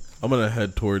 I'm gonna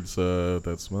head towards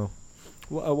that smell.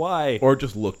 Why? Or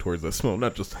just look towards that smell,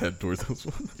 not just head towards that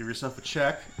smell. Give yourself a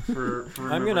check for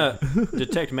I'm gonna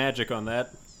detect magic on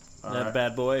that Alright.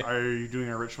 bad boy. Are you doing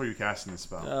a ritual or are you casting this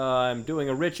spell? I'm doing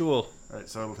a ritual. Alright,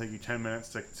 so it'll take you 10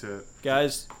 minutes to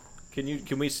Guys,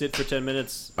 can we sit for 10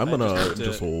 minutes? I'm I gonna have to-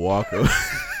 just walk up.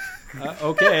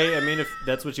 okay, I mean, if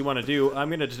that's what you want to do, I'm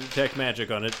gonna detect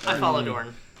magic on it. I follow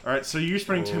Dorn. Alright, so you're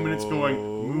spending 10 minutes going,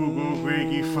 Moo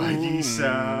Wiggy Fighty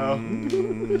Sound.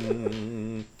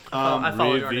 I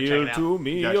follow Dorn to check Reveal it out. to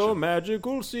me Gotcha. your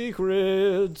magical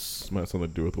secrets. This might have something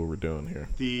to do with what we're doing here.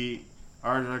 The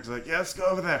Arjog's like, yeah, let's go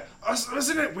over there.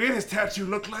 Isn't it weird his tattoo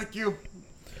looked like you?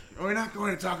 We're not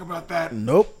going to talk about that.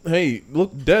 Nope. Hey,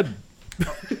 look dead.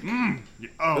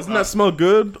 Oh, Doesn't that smell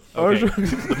good? Okay.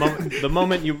 Arjun? the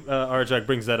moment you Arjak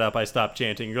brings that up, I stop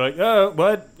chanting. You're like, oh,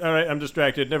 what? All right, I'm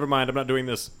distracted. Never mind. I'm not doing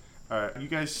this. Alright, you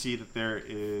guys see that there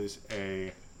is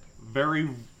a very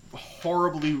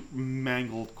horribly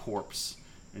mangled corpse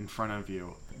in front of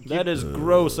you. That is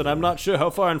gross, and I'm not sure how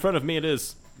far in front of me it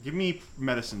is. Give me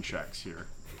medicine checks here.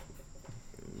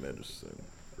 Medicine.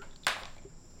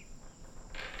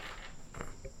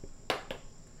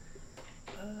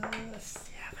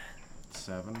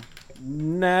 Seven.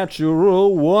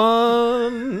 Natural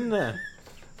one.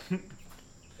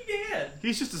 Yeah.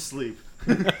 He's just asleep.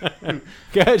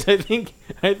 Guys, I think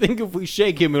if we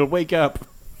shake him, he'll wake up.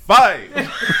 5!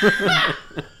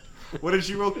 What did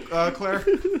you roll, Claire?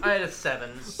 I had a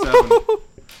 7. 7.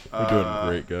 We're doing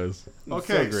great, guys.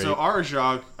 Okay, great. so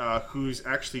Arajog, who's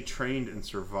actually trained in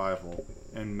survival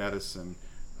and medicine,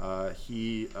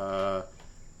 he's not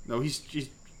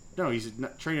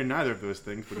trained in neither of those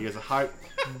things, but he has a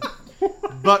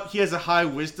high,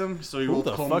 wisdom. So he Who rolled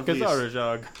the fuck is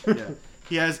Arjog? Yeah,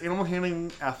 he has animal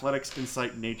handling, athletics,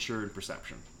 insight, nature, and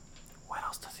perception. What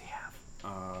else does he have?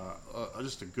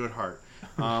 Just a good heart.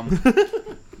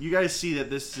 You guys see that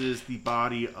this is the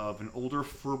body of an older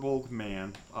furbolg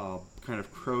man, kind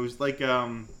of crows, like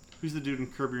who's the dude in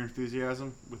Curb Your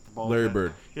Enthusiasm with the bald Larry head?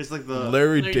 Bird. He has like the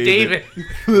Larry David.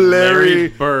 Larry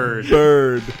Bird.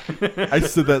 Bird. I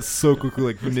said that so quickly,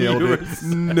 like nailed it.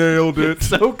 Nailed it.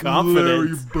 So confident.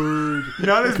 Larry Bird.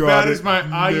 not as Got bad it. as my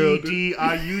Nailed IED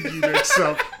IUD mix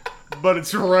up. but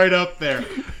it's right up there.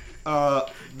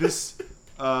 This.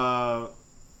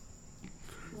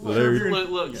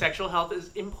 Look, sexual health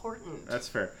is important. That's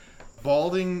fair.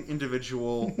 Balding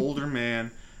individual, older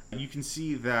man. You can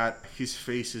see that his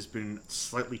face has been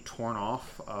slightly torn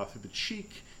off through the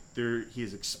cheek. There, he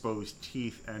has exposed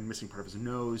teeth and missing part of his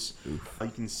nose. You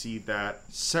can see that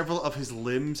several of his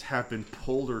limbs have been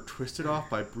pulled or twisted off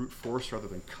by brute force rather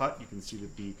than cut. You can see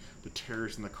that the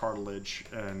tears in the cartilage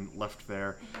and left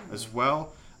there as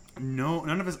well. No,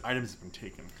 none of his items have been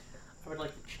taken. I would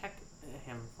like to check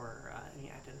him for any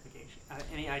identification,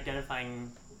 any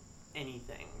identifying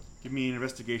anything. Give me an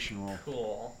investigation roll.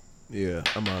 Cool. Yeah,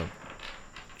 I'm gonna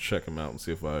check him out and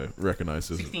see if I recognize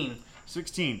his.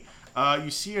 16. You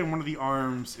see on one of the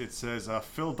arms it says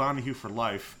Phil Donahue for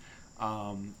life,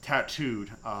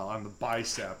 tattooed on the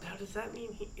bicep. Now, does that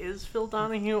mean he is Phil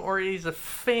Donahue, or he's a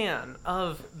fan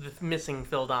of the missing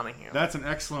Phil Donahue? That's an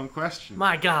excellent question.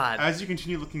 My God. As you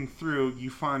continue looking through, you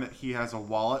find that he has a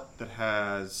wallet that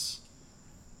has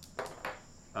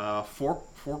 4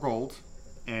 gold,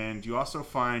 and you also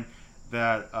find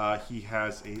that he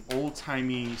has a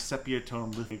old-timey sepia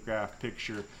tone lithograph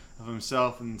picture of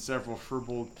himself and several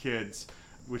Furbolg kids,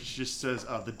 which just says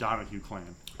the Donahue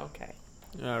clan. Okay.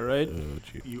 All right.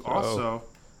 You also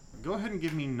go ahead and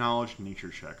give me knowledge nature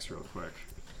checks real quick.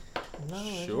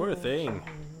 Sure thing.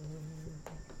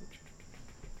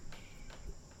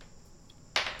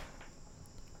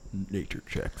 Nature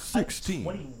check 16.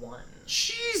 21.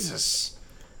 Jesus!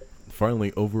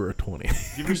 Finally over a 20.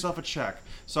 Give yourself a check.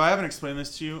 So I haven't explained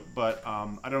this to you, but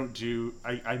I don't do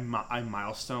I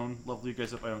milestone level you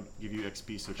guys up. I don't give you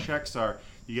XP. So checks are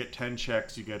you get 10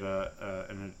 checks, you get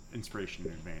an inspiration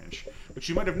advantage, which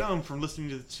you might have known from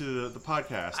listening to the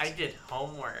podcast. I did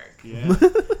homework. Yeah.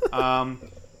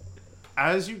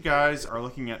 As you guys are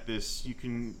looking at this, you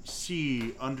can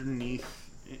see underneath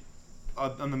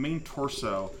on the main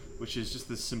torso, which is just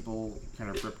this simple kind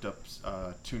of ripped up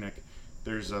tunic.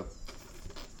 There's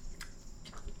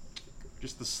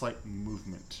just the slight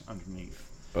movement underneath.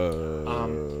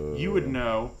 You would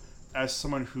know, as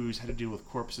someone who's had to deal with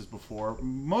corpses before,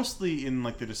 mostly in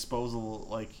like the disposal,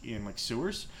 like in like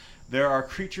sewers, there are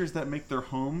creatures that make their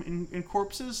home in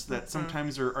corpses that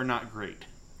sometimes are not great.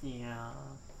 Yeah.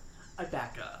 I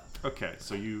back up. Okay,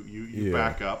 so you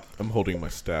back up. I'm holding my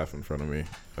staff in front of me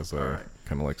as I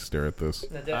kind of like stare at this.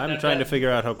 I'm trying to figure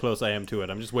out how close I am to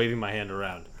it. I'm just waving my hand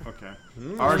around. Okay.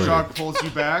 Arjok pulls you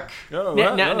back. Oh,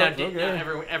 Now,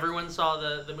 everyone saw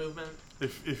the movement.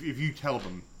 If you tell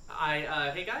them.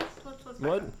 Hey guys,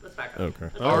 let's back up. Okay.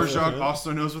 Arjok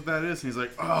also knows what that is, and he's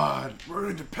like,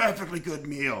 we're into perfectly good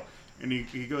meal. And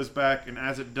he goes back, and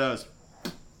as it does,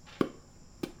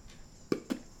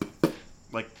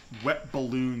 like wet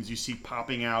balloons you see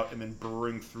popping out and then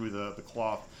burrowing through the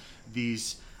cloth.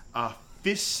 These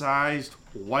fist-sized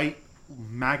white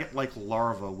maggot-like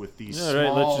larvae with these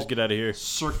small, let's just get out of here.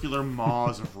 Circular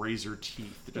maws of razor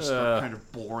teeth that just start kind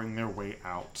of boring their way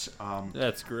out.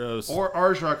 That's gross. Or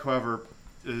Arjok, however,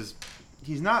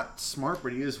 he's not smart,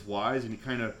 but he is wise, and he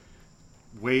kind of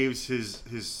waves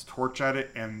his torch at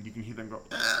it, and you can hear them go,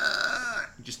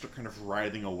 just start kind of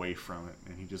writhing away from it,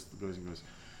 and he just goes and goes,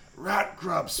 "Rat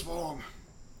grub swarm,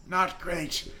 not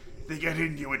great. If they get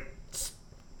into you, it's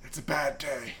a bad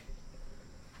day."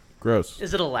 Gross.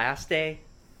 Is it a last day?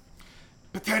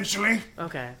 Potentially.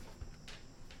 Okay.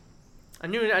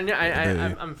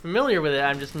 I'm familiar with it.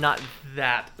 I'm just not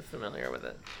that familiar with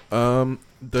it.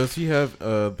 Does he have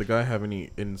the guy have any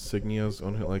insignias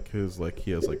on him,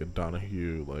 he has like a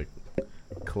Donahue like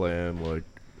clan like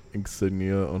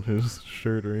insignia on his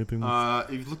shirt or anything?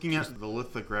 If you're looking at the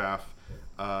lithograph,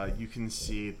 you can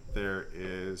see there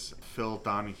is Phil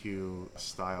Donahue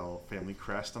style family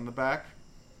crest on the back.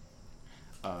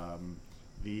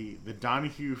 The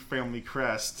Donahue family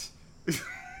crest.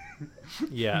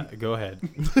 Yeah, go ahead.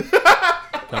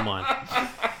 Come on.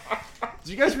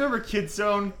 Do you guys remember Kid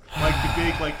Zone? Like the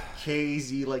big like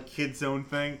KZ like Kid Zone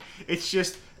thing? It's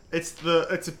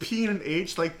a P and an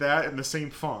H like that in the same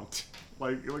font.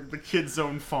 Like the Kid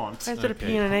Zone font. I said a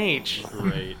P and an H.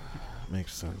 Right.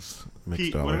 Makes sense. What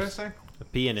did I say? A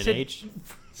P and an Said- H?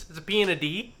 It's a P and a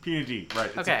D. P and a D, right?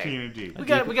 It's Okay. a P and a D. We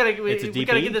gotta It's a we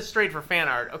gotta DP? get this straight for fan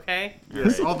art, okay?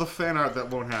 Yes, all the fan art that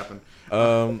won't happen. It's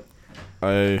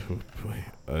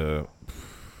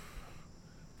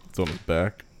on his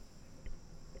back.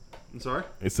 I'm sorry?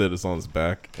 It said it's on his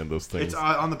back and those things. It's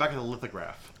on the back of the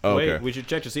lithograph. Oh, okay. Wait, we should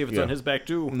check to see if it's Yeah. on his back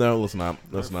too. No, let's not.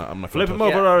 I'm not. Gonna Flip him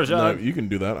touch over, Yeah. Arjog. No, you can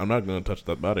do that. I'm not gonna touch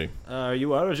that body. Are you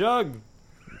Arjog?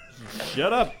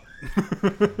 Shut up.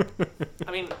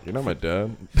 I mean, You're not my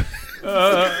dad.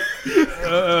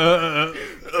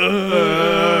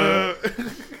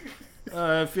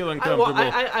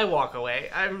 uncomfortable. I walk away.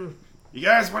 You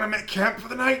guys want to make camp for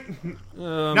the night?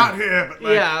 Um, Not here, but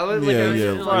like...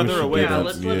 Yeah, farther away. Yeah,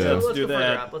 Let's let's do go further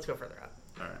that. up. Let's go further up.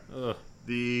 Alright. Ugh.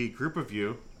 The group of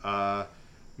you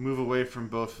move away from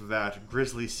both that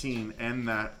grisly scene and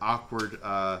that awkward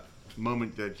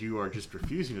moment that you are just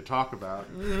refusing to talk about.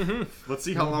 Let's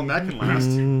see how long that can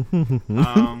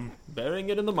last. Burying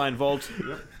it in the mine vault.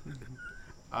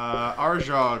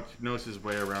 Arjog knows his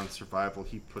way around survival.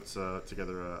 He puts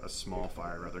together a small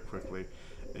fire rather quickly,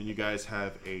 and you guys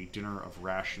have a dinner of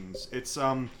rations.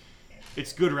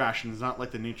 It's good rations, not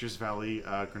like the Nature's Valley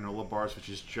granola bars, which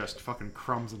is just fucking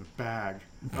crumbs in a bag.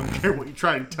 I don't care what you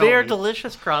try and tell They are me.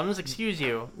 delicious crumbs. Excuse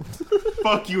you.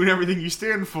 Fuck you and everything you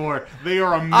stand for. They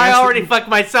are a mess. I that already you- fucked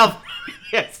myself.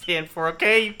 Can't stand for.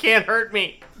 Okay, you can't hurt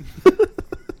me.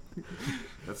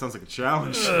 That sounds like a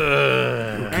challenge.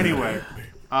 Anyway,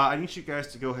 I need you guys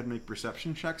to go ahead and make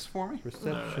perception checks for me.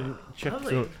 Perception check.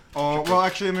 Lovely. Oh, well,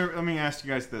 actually, let me ask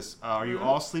you guys this: Are you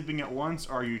all sleeping at once,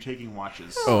 or are you taking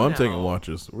watches? Oh, I'm No. taking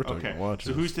watches. We're taking Okay. watches.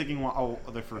 So who's taking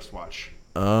the first watch?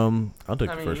 I'll take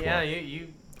I the mean, first yeah, watch. you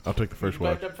I'll take the first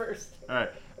watch. wiped up first. All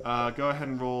right. Go ahead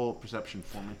and roll perception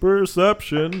for me.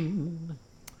 Perception.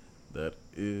 That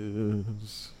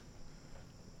is.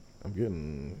 I'm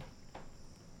getting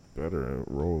better at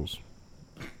rolls.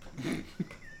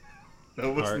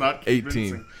 That was Alright. not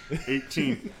 18. convincing.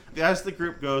 18. As the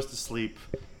group goes to sleep,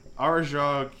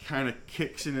 Arjog kind of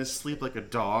kicks in his sleep like a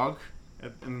dog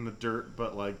in the dirt,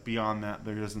 but like beyond that,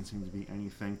 there doesn't seem to be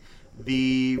anything.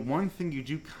 The one thing you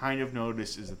do kind of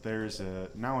notice is that there's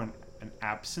now an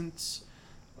absence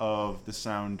of the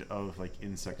sound of like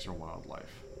insects or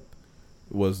wildlife.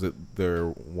 Was it there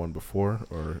one before,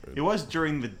 or It was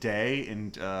during the day,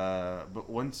 and but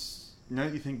now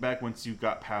that you think back, once you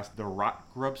got past the rot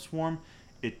grub swarm,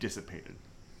 it dissipated.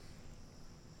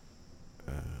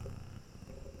 I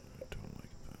don't like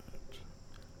that.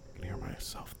 I can hear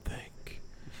myself think.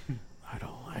 I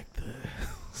don't like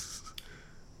this.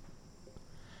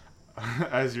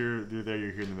 As you're there,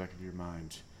 you hear in the back of your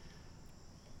mind,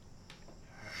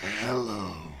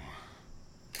 "Hello,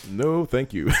 No,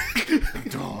 thank you.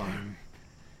 Dorn.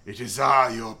 It is I,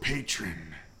 your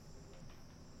patron.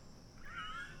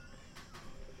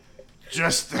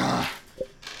 Just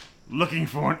looking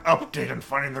for an update on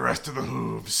finding the rest of the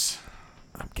hooves."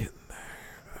 I'm getting there.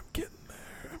 I'm getting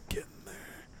there. I'm getting there.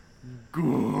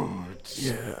 Good.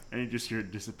 Yeah. And you just hear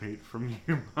it dissipate from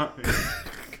your mind.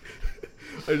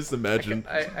 I just imagine.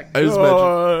 I just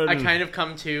imagine. I kind of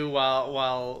come to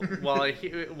while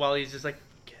he's just like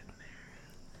getting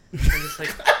there. I'm just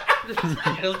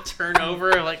like he'll turn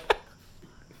over like.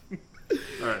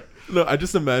 All right. No, I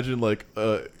just imagine like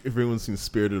if everyone's seen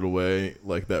Spirited Away,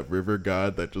 like that river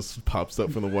god that just pops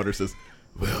up from the water says,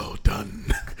 "Well done."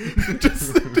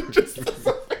 just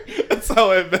that's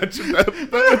how I imagine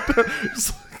that.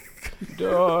 Just,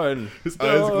 Dawn. his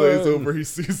eyes glaze over. He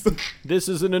sees them. This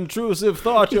is an intrusive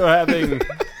thought you're having.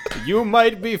 You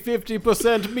might be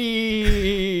 50%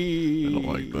 me. I don't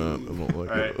like that. I don't like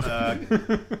All right.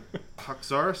 it.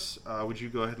 Huxaris, would you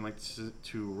go ahead and like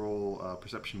to roll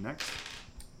perception next?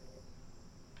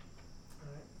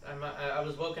 I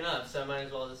was woken up, so I might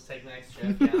as well just take next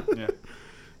shift. Yeah. Yeah.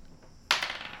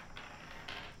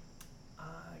 I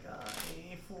got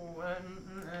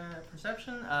a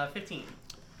perception 15.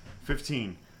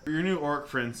 15. Your new orc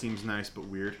friend seems nice but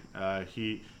weird.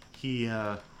 He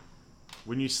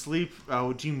when you sleep,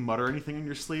 do you mutter anything in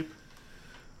your sleep?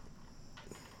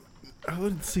 I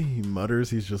wouldn't say he mutters.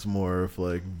 He's just more of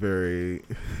like very,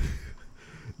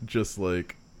 just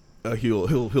like he'll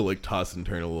like toss and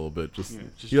turn a little bit. Just, Yeah,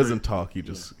 just he doesn't very- talk.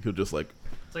 He'll just like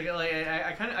So like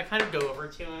I kind of go over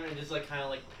to him and just like kind of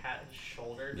like pat his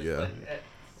shoulder. Just Yeah.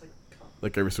 It's like,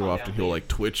 like every so Calm often down, he'll please. like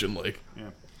twitch and like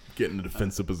Yeah. get in a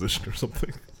defensive position or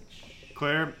something.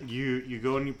 Claire, you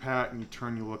go and you pat and you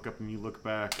turn, you look up and you look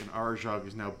back, and Arjog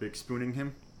is now big spooning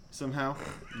him somehow.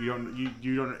 You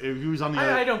don't. If he was on the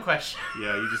other, I don't question.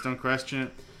 yeah, you just don't question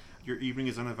it. Your evening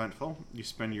is uneventful. You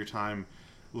spend your time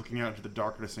looking out into the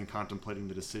darkness and contemplating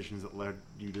the decisions that led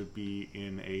you to be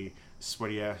in a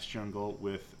sweaty ass jungle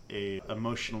with a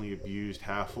emotionally abused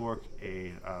half orc,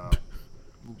 a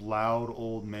loud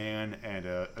old man, and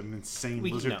an insane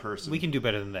lizard person. We can do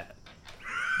better than that.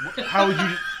 How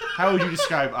would you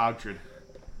describe Ogdred?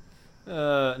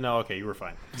 No, okay, you were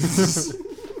fine.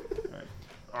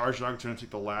 Arjog's going to take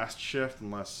the last shift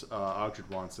unless Ogdred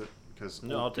wants it. Because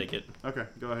No, I'll take it. Okay,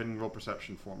 go ahead and roll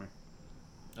perception for me.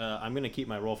 I'm going to keep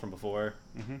my roll from before,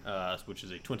 which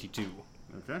is a 22.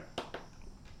 Okay.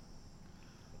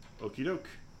 Okie doke.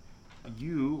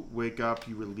 You wake up,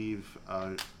 you relieve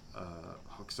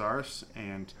Huxaris,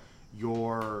 and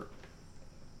your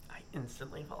I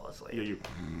instantly fall asleep. yeah, you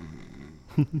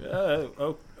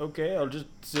Okay, I'll just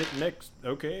sit next.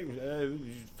 Okay,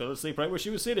 fell asleep right where she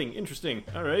was sitting. Interesting.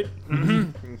 All right.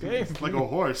 Okay. like a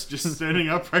horse just standing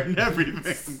upright and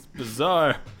everything.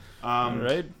 Bizarre. All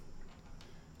right.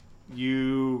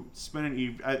 You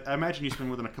spend I imagine you spend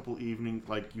more than a couple evening.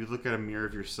 Like you look at a mirror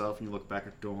of yourself and you look back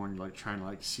at Dorn. You're like trying to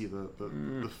like see the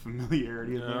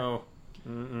familiarity of No.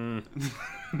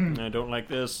 I don't like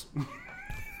this.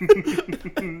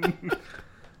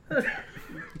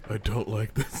 I don't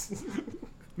like this.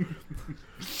 They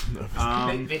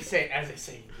say, as they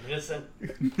say, listen.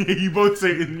 you both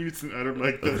say in unison. I don't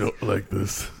like I this. don't like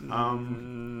this.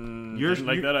 Yours Didn't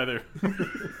like that either.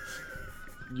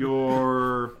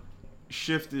 Your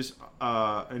shift is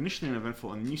initially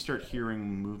uneventful, and then you start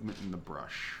hearing movement in the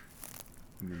brush.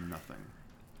 And then nothing.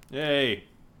 Hey,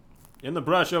 in the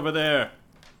brush over there.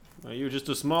 Are you just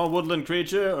a small woodland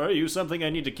creature, or are you something I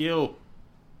need to kill?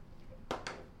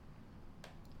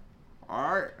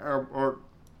 I am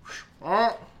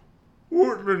a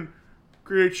woodland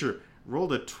creature.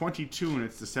 Rolled a 22 in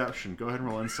its deception. Go ahead and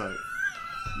roll insight.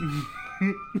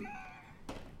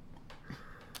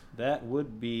 That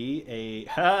would be a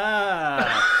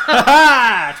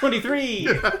ha 23.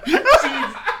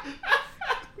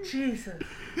 Jesus.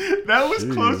 That was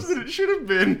closer than it should have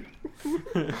been.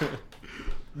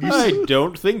 I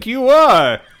don't think you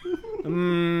are.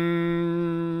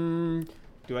 Do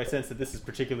I sense that this is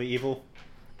particularly evil?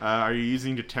 Are you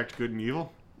using detect good and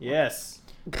evil? Yes.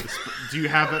 Do you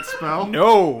have that spell?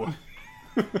 No.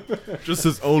 Just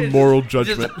his own moral Just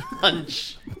judgment. a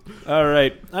punch. All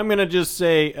right, I'm gonna just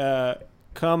say,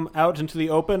 come out into the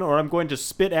open, or I'm going to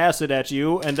spit acid at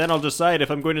you, and then I'll decide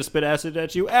if I'm going to spit acid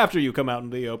at you after you come out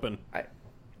into the open.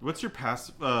 What's your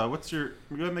pass? What's your?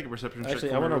 Go ahead and make a perception check. Actually,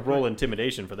 for I me want to real roll quick.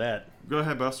 intimidation for that. Go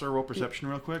ahead, Buster. Roll perception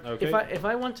real quick. Okay. If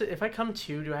I come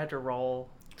to, do I have to roll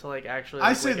to like actually? I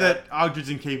Like, say wake that up? Ogdred's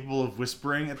incapable of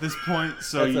whispering at this point.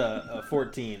 So That's you, a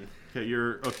 14. okay,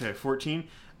 you're okay. 14.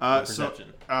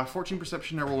 Perception. So 14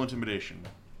 perception. Now roll intimidation.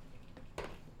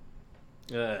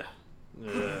 That's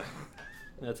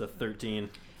a 13.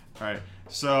 All right.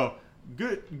 So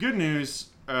good news.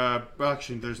 Well,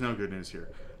 actually, there's no good news here.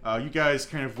 You guys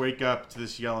kind of wake up to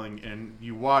this yelling, and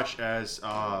you watch as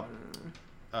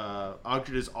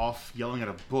Ogdred is off yelling at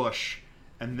a bush,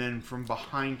 and then from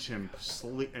behind him,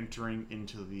 slowly entering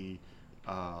into the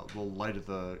light of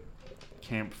the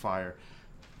campfire,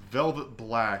 velvet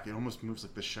black. It almost moves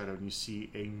like the shadow, and you see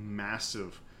a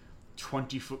massive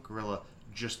 20-foot gorilla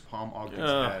just palm Ogdred's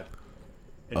head.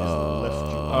 And just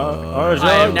lift you off.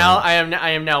 I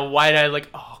am now wide-eyed, like,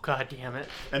 oh god damn it.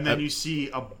 And then you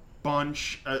see a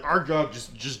bunch. Argog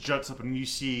just juts up, and you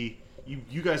see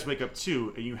you guys wake up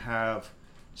too, and you have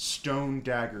stone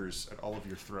daggers at all of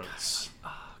your throats.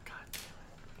 Oh god.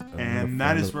 And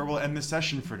that is where we'll end the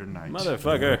session for tonight.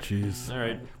 Motherfucker. Jeez. All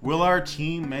right. Will our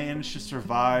team manage to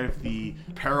survive the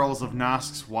perils of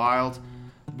Nosk's Wild?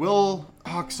 Will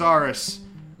Oxaris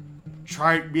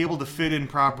be able to fit in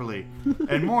properly?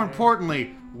 And more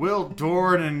importantly, will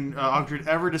Dorn and Ogdred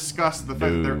ever discuss the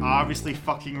fact that they're obviously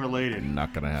fucking related?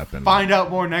 Not gonna happen. Find out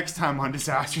more next time on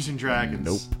Disasters and Dragons.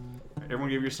 Nope. Everyone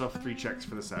give yourself 3 checks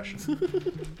for the session.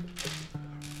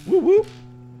 Woo woo.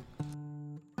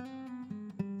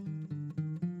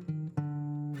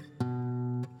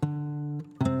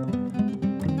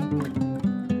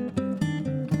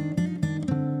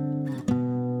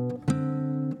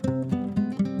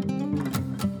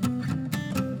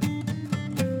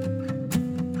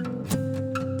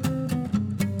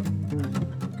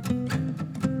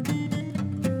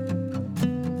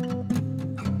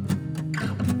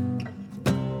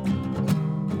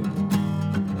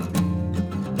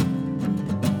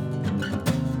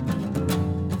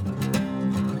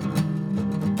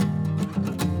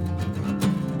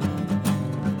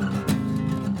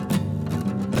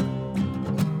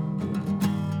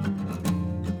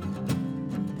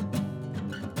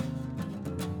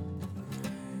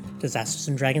 Disasters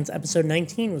and Dragons Episode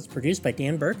 19 was produced by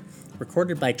Dan Burke,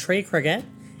 recorded by Trey Craigette,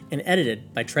 and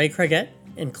edited by Trey Craigette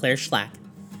and Claire Schlack.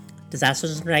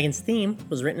 Disasters and Dragons theme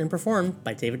was written and performed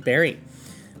by David Barry.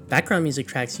 Background music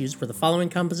tracks used were the following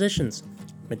compositions: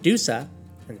 Medusa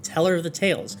and Teller of the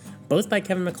Tales, both by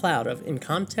Kevin MacLeod of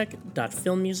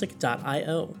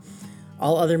Incomtech.filmmusic.io.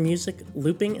 All other music,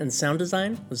 looping, and sound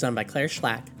design was done by Claire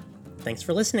Schlack. Thanks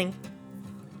for listening.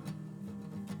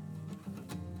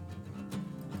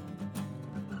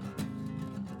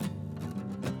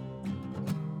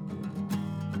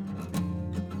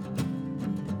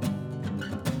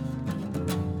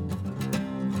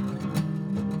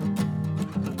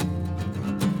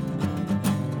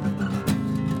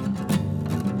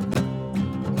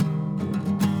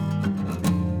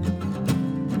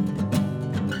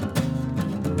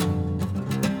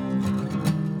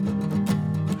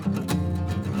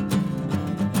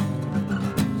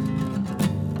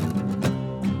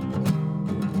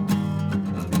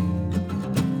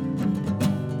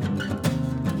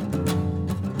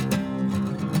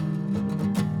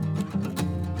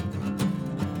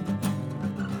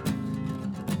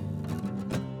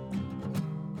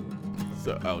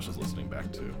 So I was just listening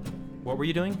back to. What were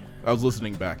you doing? I was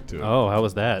listening back to it. Oh, how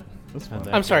was that? That's How'd fine.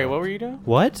 that I'm sorry, go? what were you doing?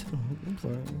 What? I'm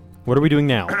sorry. What are we doing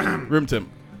now? Room temp.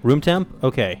 Room temp?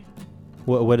 Okay.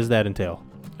 What does that entail?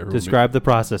 Everyone Describe the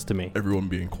process to me. Everyone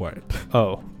being quiet.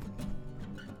 Oh.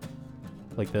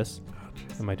 Like this?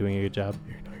 Am I doing a good job?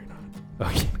 No,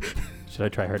 you're not. Okay. Should I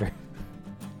try harder?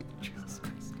 Jesus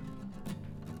Christ.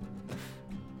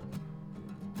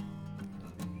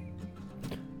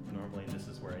 Normally this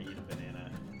is where I eat a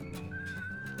banana.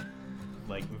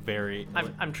 Like very...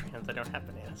 I'm trans. I don't have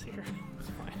bananas here. It's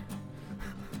fine.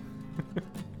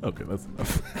 Okay, that's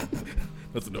enough.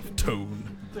 That's enough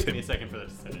tone. Took me a second for that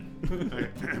to set in.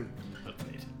 Okay.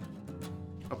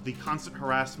 Of the constant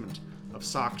harassment of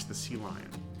Socks the sea lion.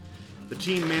 The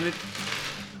team managed.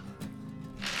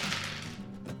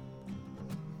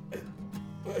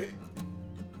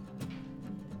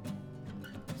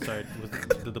 Sorry,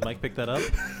 did the mic pick that up?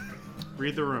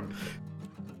 Read the room.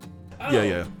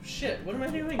 Yeah. Shit, what am I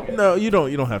doing? No, you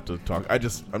don't have to talk.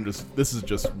 This is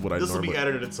just what I This will normally. be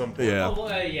edited at some point. Yeah. Oh,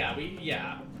 well,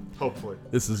 yeah. Hopefully.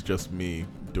 This is just me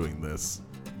doing this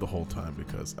the whole time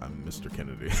because I'm Mr.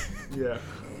 Kennedy. Yeah.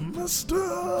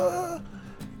 Mr.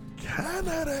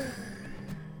 Kennedy.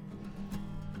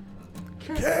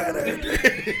 Kennedy.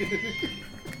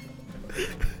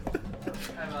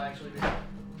 I will actually be.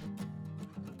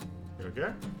 You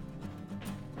okay?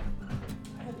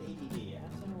 I have ADD. I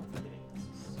have someone forgetting. This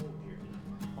is so weird.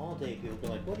 All day people be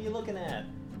like, what are you looking at?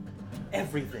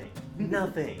 Everything.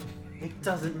 Nothing. It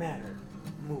doesn't matter.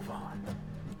 Move on.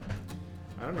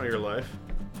 I don't know your life.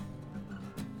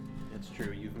 It's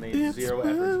true. You've made zero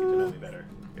efforts to get to know me better.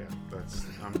 Yeah,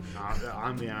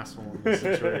 I'm the asshole in this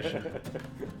situation.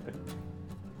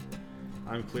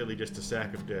 I'm clearly just a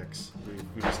sack of dicks.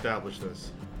 We've established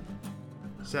this.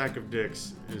 Sack of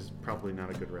dicks is probably not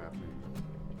a good rap name.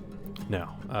 No.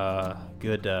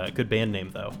 Good band name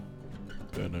though.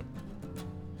 Good.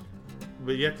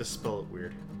 But you have to spell it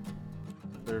weird.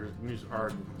 There's a news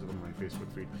article comes up on my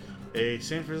Facebook feed. A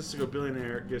San Francisco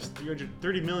billionaire gives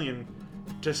 $330 million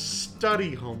to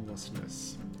study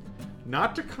homelessness,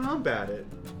 not to combat it,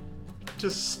 to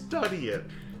study it.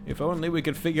 If only we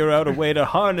could figure out a way to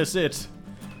harness it,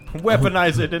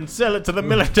 weaponize it, and sell it to the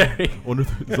military. I wonder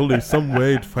if there's only some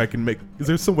way if I can make. Is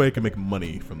there some way I can make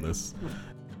money from this?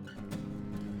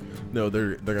 No,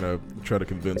 they're gonna try to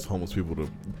convince homeless people to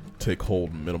take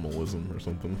hold minimalism or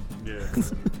something. Yeah.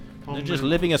 They're just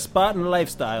living a Spartan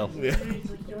lifestyle. Yeah. It's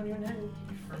like you don't even have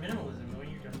for minimalism when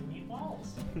you don't need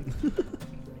walls.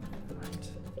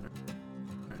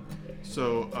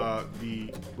 So I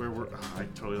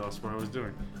totally lost what I was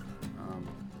doing.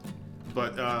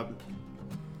 But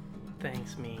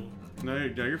Thanks, me. no,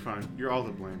 you're fine. You're all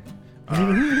to blame.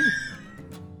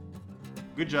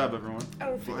 Good job, everyone.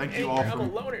 Thank you all I'm a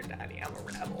for. loner, Daddy. I'm a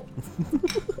rebel.